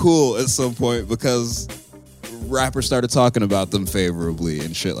became cool at some point because rappers started talking about them favorably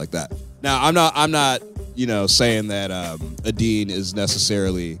and shit like that. Now, I'm not saying that Adine is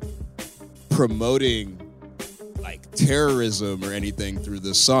necessarily promoting like terrorism or anything through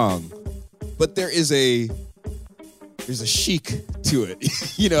this song, but there's a chic to it.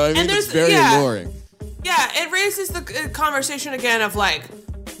 It's very alluring. Yeah, it raises the conversation again of like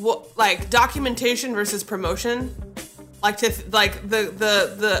documentation versus promotion. Like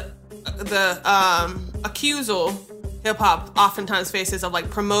the accusal hip hop oftentimes faces of like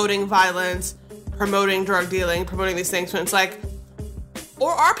promoting violence, promoting drug dealing, promoting these things when it's like,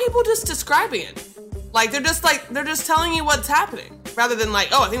 or are people just describing it? Like they're just telling you what's happening rather than like,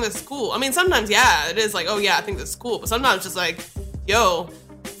 oh, I think this is cool. I mean, sometimes, yeah, it is like, oh yeah, I think this is cool. But sometimes it's just like, yo,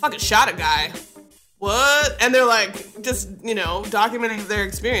 fucking shot a guy. What? And they're like, just, documenting their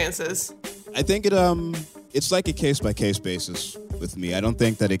experiences. I think it's like a case by case basis with me. I don't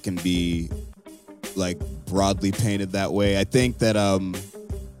think that it can be like broadly painted that way. I think that,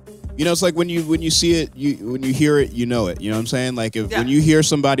 it's like when you see it, when you hear it, you know it. You know what I'm saying? Like when you hear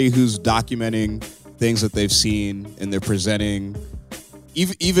somebody who's documenting things that they've seen and they're presenting,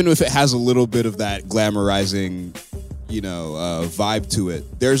 even if it has a little bit of that glamorizing, vibe to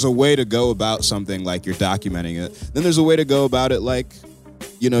it, there's a way to go about something like you're documenting it. Then there's a way to go about it like,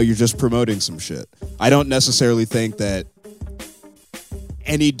 you're just promoting some shit. I don't necessarily think that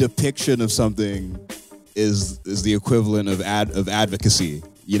any depiction of something is the equivalent of advocacy.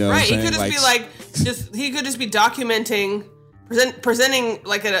 You know right, what I'm saying? He could just be documenting, presenting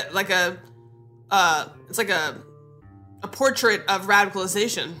it's like a portrait of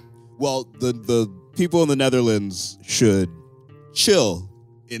radicalization. Well, the people in the Netherlands should chill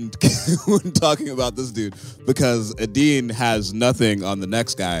when talking about this dude, because Adine has nothing on the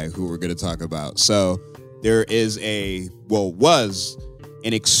next guy who we're going to talk about. So there was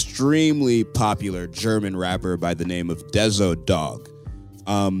an extremely popular German rapper by the name of Dezo Dog.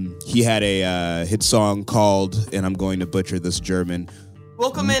 He had a hit song called, and I'm going to butcher this German,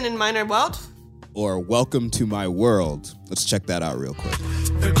 Willkommen in meiner Welt, or Welcome to My World. Let's check that out real quick.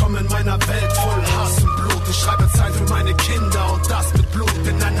 Willkommen in meiner Welt voll Hass und Blut. Ich schreibe Zeit für meine Kinder und das mit Blut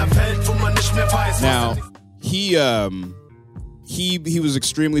in einer Welt, wo man nicht mehr weiß. Now, he was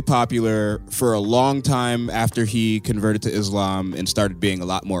extremely popular for a long time after he converted to Islam and started being a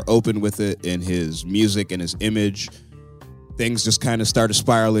lot more open with it in his music and his image. Things just kind of started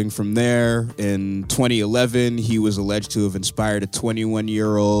spiraling from there. In 2011, he was alleged to have inspired a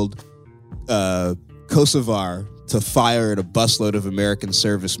 21-year-old Kosovar to fire at a busload of American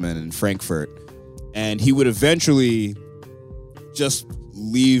servicemen in Frankfurt. And he would eventually just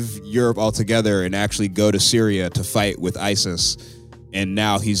leave Europe altogether and actually go to Syria to fight with ISIS. And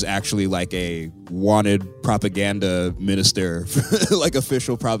now he's actually like a wanted propaganda minister, like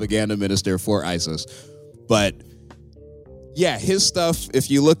official propaganda minister for ISIS. But yeah, his stuff,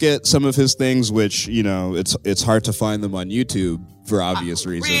 if you look at some of his things, which, it's hard to find them on YouTube for obvious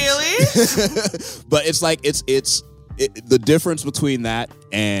reasons. Really? But it's like, the difference between that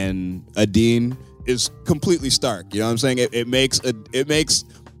and Adine is completely stark. You know what I'm saying? It makes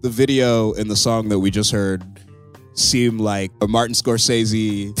the video and the song that we just heard seem like a Martin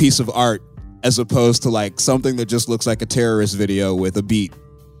Scorsese piece of art, as opposed to like something that just looks like a terrorist video with a beat.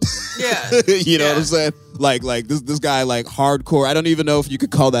 Yeah. You know what I'm saying? Like this guy, like hardcore. I don't even know if you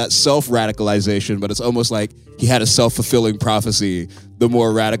could call that self-radicalization, but it's almost like he had a self-fulfilling prophecy the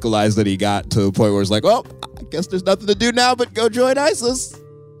more radicalized that he got, to the point where it's like, well, I guess there's nothing to do now but go join ISIS.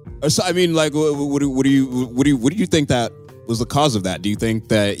 Or so, I mean, like, what do you think that was the cause of that? Do you think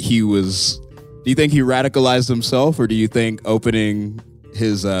that he radicalized himself, or do you think opening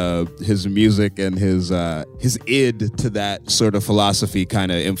his music and his id to that sort of philosophy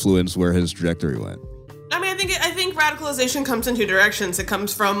kind of influenced where his trajectory went? I mean, I think radicalization comes in two directions. It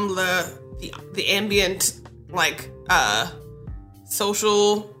comes from the ambient, like,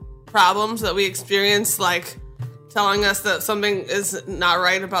 social problems that we experience, like telling us that something is not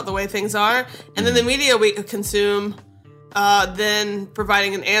right about the way things are, and then the media we consume then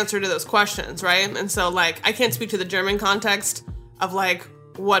providing an answer to those questions, right? And so, like, I can't speak to the German context of, like,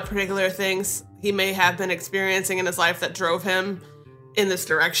 what particular things he may have been experiencing in his life that drove him in this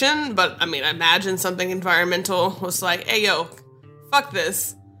direction, but I mean, I imagine something environmental was like, hey, yo, fuck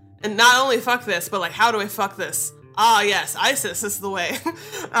this. And not only fuck this, but like, how do I fuck this? Ah, yes, ISIS is the way.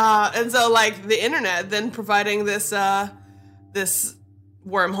 And so, like, the internet then providing this this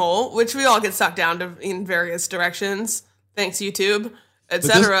wormhole, which we all get sucked down to in various directions, thanks YouTube,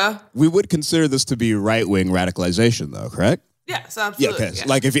 etc. We would consider this to be right-wing radicalization, though, correct? Yes, absolutely. Yeah, okay.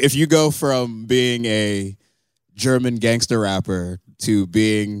 Like, if you go from being a German gangster rapper to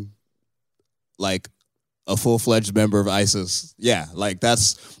being, like, a full-fledged member of ISIS, yeah, like,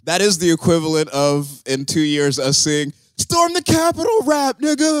 that is the equivalent of, in 2 years, us saying, storm the Capitol rap,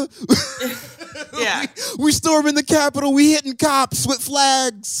 nigga. Yeah. we storming the Capitol, we hitting cops with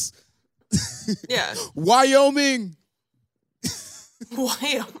flags. Yeah. Wyoming.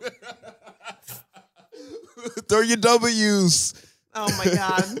 Wyoming. Throw your W's. Oh my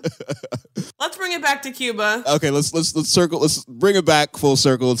God. Let's bring it back to Cuba. Okay, let's circle. Let's bring it back full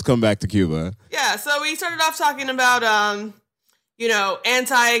circle. Let's come back to Cuba. Yeah, so we started off talking about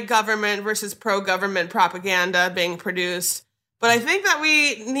anti-government versus pro-government propaganda being produced. But I think that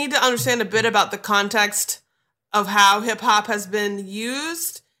we need to understand a bit about the context of how hip hop has been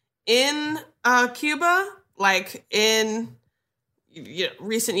used in Cuba, like in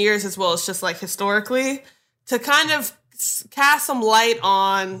recent years, as well as just like historically, to kind of cast some light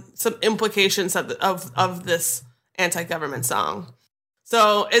on some implications of this anti-government song.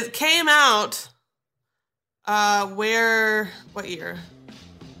 So it came out, what year?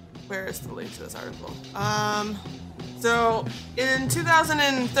 Where is the link to this article? So in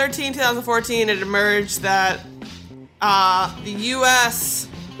 2013, 2014, it emerged that the U.S.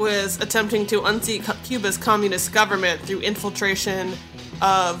 was attempting to unseat Cuba's communist government through infiltration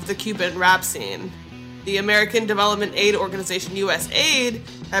of the Cuban rap scene. The American Development Aid Organization, USAID,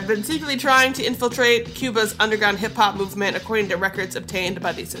 had been secretly trying to infiltrate Cuba's underground hip-hop movement, according to records obtained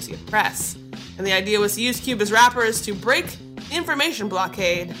by the Associated Press. And the idea was to use Cuba's rappers to break the information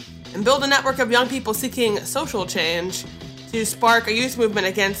blockade and build a network of young people seeking social change to spark a youth movement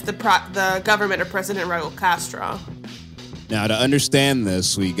against the government of President Raul Castro. Now, to understand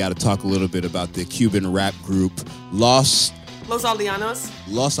this, we got to talk a little bit about the Cuban rap group Los Aldeanos.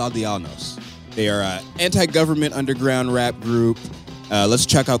 They are an anti-government underground rap group. Let's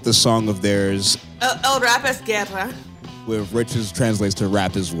check out this song of theirs. El rap es guerra. Which translates to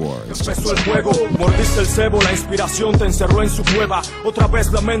rap is war. Empezó el juego, mordiste el cebo, la inspiración te encerró en su cueva. Otra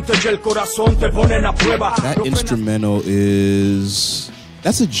vez la mente y el corazón te ponen a prueba. That instrumental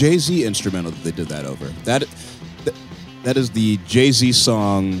that's a Jay-Z instrumental that they did that over. That is the Jay-Z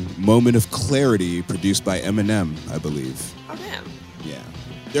song Moment of Clarity, produced by Eminem, I believe. Oh, damn. Yeah.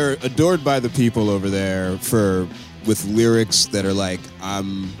 They're adored by the people over there with lyrics that are like,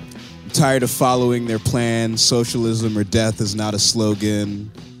 I'm tired of following their plan. Socialism or death is not a slogan.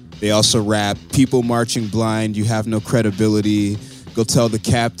 They also rap, people marching blind, you have no credibility. Go tell the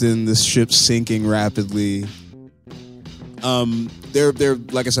captain this ship's sinking rapidly. They're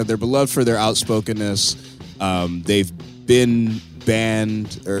like I said, they're beloved for their outspokenness. They've been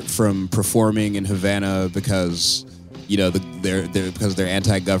banned from performing in Havana because they're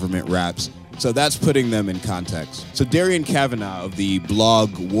anti-government raps. So that's putting them in context. So Darian Kavanagh of the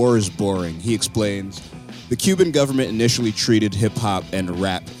blog War is Boring, he explains, the Cuban government initially treated hip-hop and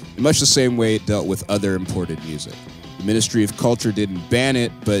rap in much the same way it dealt with other imported music. The Ministry of Culture didn't ban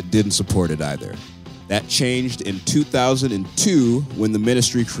it, but didn't support it either. That changed in 2002 when the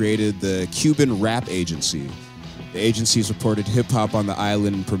ministry created the Cuban Rap Agency. The agency supported hip-hop on the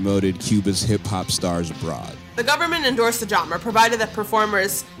island and promoted Cuba's hip-hop stars abroad. The government endorsed the genre, provided that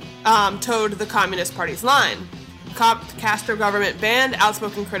performers towed the Communist Party's line. The Castro government banned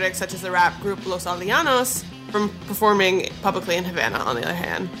outspoken critics such as the rap group Los Aldeanos from performing publicly in Havana, on the other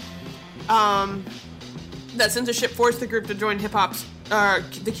hand. That censorship forced the group to join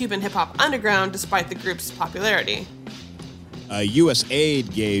the Cuban hip-hop underground despite the group's popularity.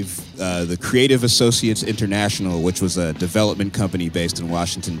 USAID gave the Creative Associates International, which was a development company based in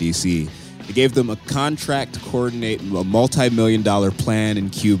Washington, D.C., they gave them a contract to coordinate a multi-million-dollar plan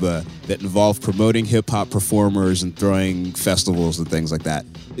in Cuba that involved promoting hip-hop performers and throwing festivals and things like that.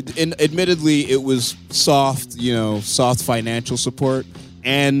 Admittedly, it was soft financial support,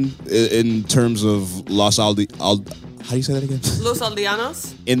 and in terms of how do you say that again? Los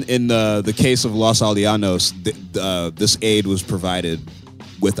Aldeanos? In the case of Los Aldeanos, this aid was provided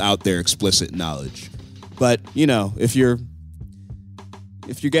without their explicit knowledge. But,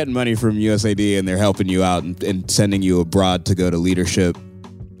 if you're getting money from USAID and they're helping you out and sending you abroad to go to leadership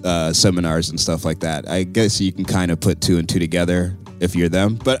seminars and stuff like that, I guess you can kind of put two and two together if you're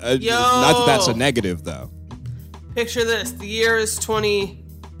them. But not that that's a negative, though. Picture this. The year is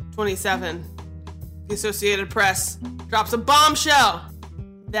 2027. The Associated Press drops a bombshell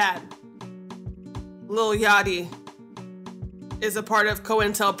that Lil Yachty is a part of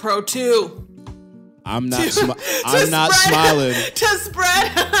COINTELPRO 2. I'm not smiling. To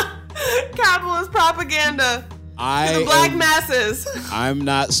spread capitalist propaganda to the black masses. I'm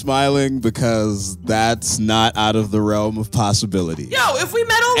not smiling because that's not out of the realm of possibility. Yo, if we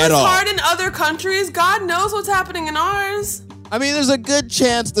meddle this hard in other countries, God knows what's happening in ours. I mean, there's a good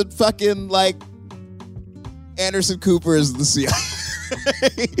chance that fucking, Anderson Cooper is the CIA.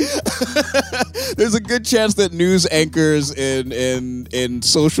 There's a good chance that news anchors and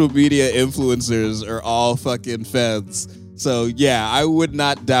social media influencers are all fucking feds. So yeah, I would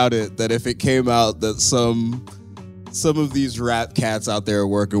not doubt it that if it came out that some of these rap cats out there are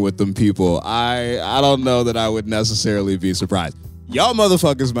working with them people, I don't know that I would necessarily be surprised. Y'all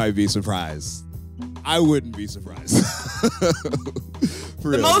motherfuckers might be surprised. I wouldn't be surprised.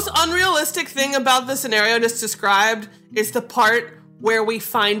 The most unrealistic thing about the scenario just described is the part where we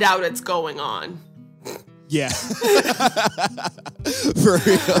find out it's going on. Yeah. For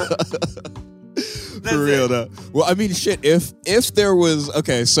real. For real though. Well, I mean, shit, if there was,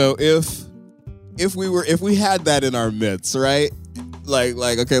 okay, so if we had that in our midst, right?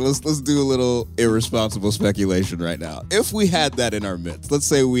 Like, okay, let's do a little irresponsible speculation right now. If we had that in our midst, let's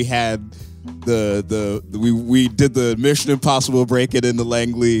say we had we did the Mission Impossible break-in into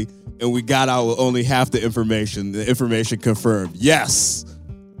Langley, and we got out with only half the information. The information confirmed. Yes,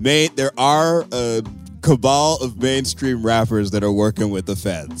 there are a cabal of mainstream rappers that are working with the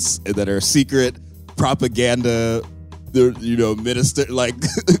feds, that are secret propaganda, minister,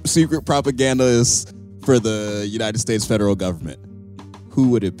 secret propagandists for the United States federal government. Who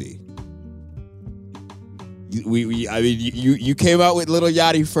would it be? You came out with Lil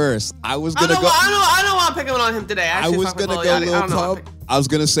Yachty first. I was gonna go. I don't want to pick on him today. I was gonna go Lil Pump. I was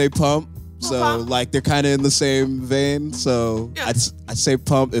gonna say Pump. So they're kind of in the same vein. So yeah. I'd say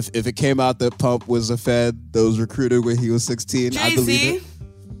Pump. If it came out that Pump was a Fed that was recruited when he was 16, I believe it.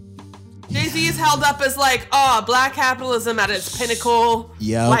 Jay-Z is held up as black capitalism at its pinnacle.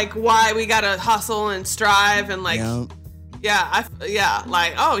 Yeah. Why we gotta hustle and strive and how you get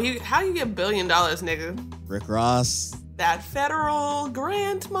 $1 billion, nigga? Rick Ross. That federal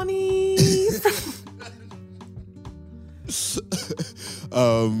grant money.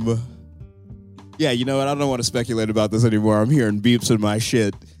 Yeah, you know what? I don't want to speculate about this anymore. I'm hearing beeps in my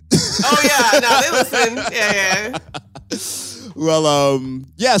shit. Oh yeah, no, they listen. Yeah. Well,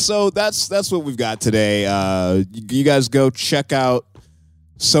 so that's what we've got today. You guys go check out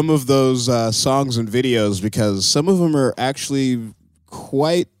some of those songs and videos because some of them are actually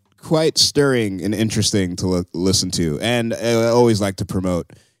quite stirring and interesting to listen to. And I always like to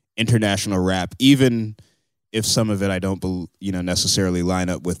promote international rap, even if some of it I don't necessarily line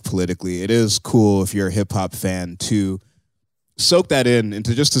up with politically. It is cool if you're a hip hop fan to soak that in and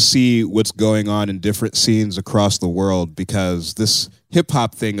to see what's going on in different scenes across the world, because this hip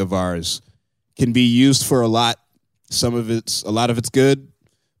hop thing of ours can be used for a lot. A lot of it's good,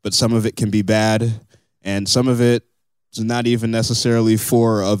 but some of it can be bad, and some of it is not even necessarily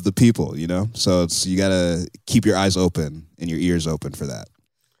for of the people, So you gotta keep your eyes open and your ears open for that.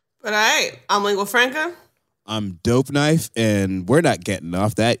 But all right, I'm Lingua Franca. I'm Dope Knife, and we're not getting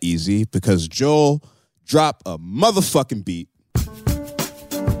off that easy because Joel dropped a motherfucking beat.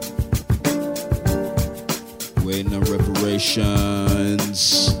 Waiting on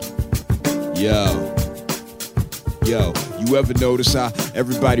reparations. Yo, you You ever notice how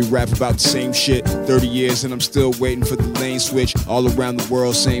everybody rap about the same shit? 30 years and I'm still waiting for the lane switch. All around the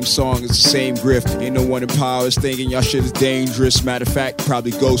world, same song, it's the same grift. Ain't no one in power is thinking y'all shit is dangerous. Matter of fact,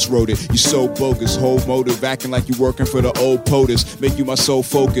 probably Ghost wrote it. You so bogus, whole motive, acting like you working for the old POTUS. Make you my sole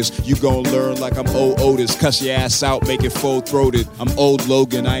focus. You gon' learn like I'm old Otis. Cuss your ass out, make it full-throated. I'm old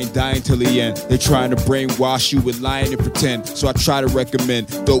Logan, I ain't dying till the end. They trying to brainwash you with lying and pretend. So I try to recommend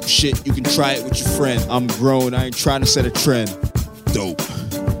dope shit, you can try it with your friend. I'm grown, I ain't trying to set a trend. Dope.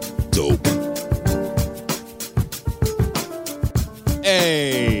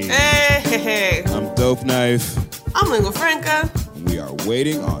 Hey. I'm Dope Knife. I'm Lingua Franca. And we are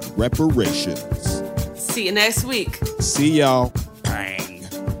waiting on reparations. See you next week. See y'all. Bang.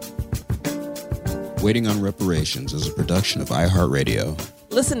 Waiting on Reparations is a production of iHeartRadio.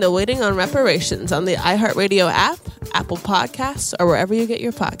 Listen to Waiting on Reparations on the iHeartRadio app, Apple Podcasts, or wherever you get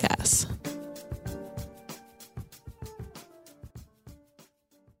your podcasts.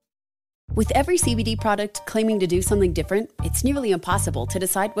 With every CBD product claiming to do something different, it's nearly impossible to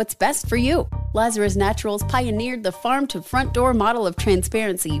decide what's best for you. Lazarus Naturals pioneered the farm-to-front-door model of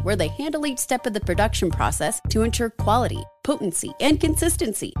transparency, where they handle each step of the production process to ensure quality, potency, and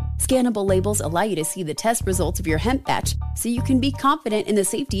consistency. Scannable labels allow you to see the test results of your hemp batch, so you can be confident in the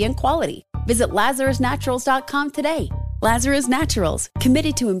safety and quality. Visit LazarusNaturals.com today. Lazarus Naturals,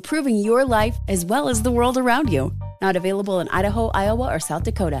 committed to improving your life as well as the world around you. Not available in Idaho, Iowa, or South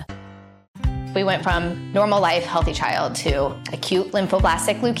Dakota. We went from normal life, healthy child to acute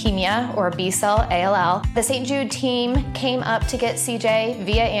lymphoblastic leukemia, or B-cell ALL. The St. Jude team came up to get CJ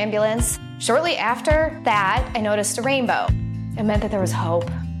via ambulance. Shortly after that, I noticed a rainbow. It meant that there was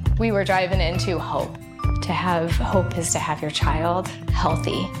hope. We were driving into hope. To have hope is to have your child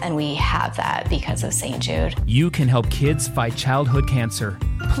healthy, and we have that because of St. Jude. You can help kids fight childhood cancer.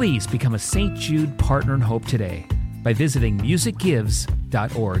 Please become a St. Jude Partner in Hope today by visiting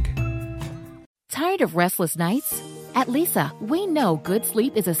musicgives.org. Tired of restless nights? At Leesa, we know good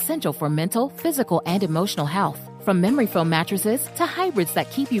sleep is essential for mental, physical, and emotional health. From memory foam mattresses to hybrids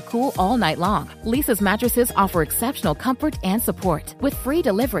that keep you cool all night long, Leesa's mattresses offer exceptional comfort and support with free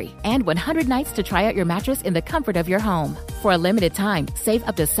delivery and 100 nights to try out your mattress in the comfort of your home. For a limited time, save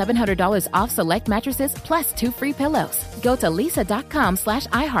up to $700 off select mattresses plus 2 free pillows. Go to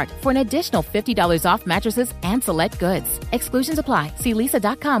leesa.com/iHeart for an additional $50 off mattresses and select goods. Exclusions apply. See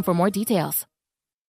leesa.com for more details.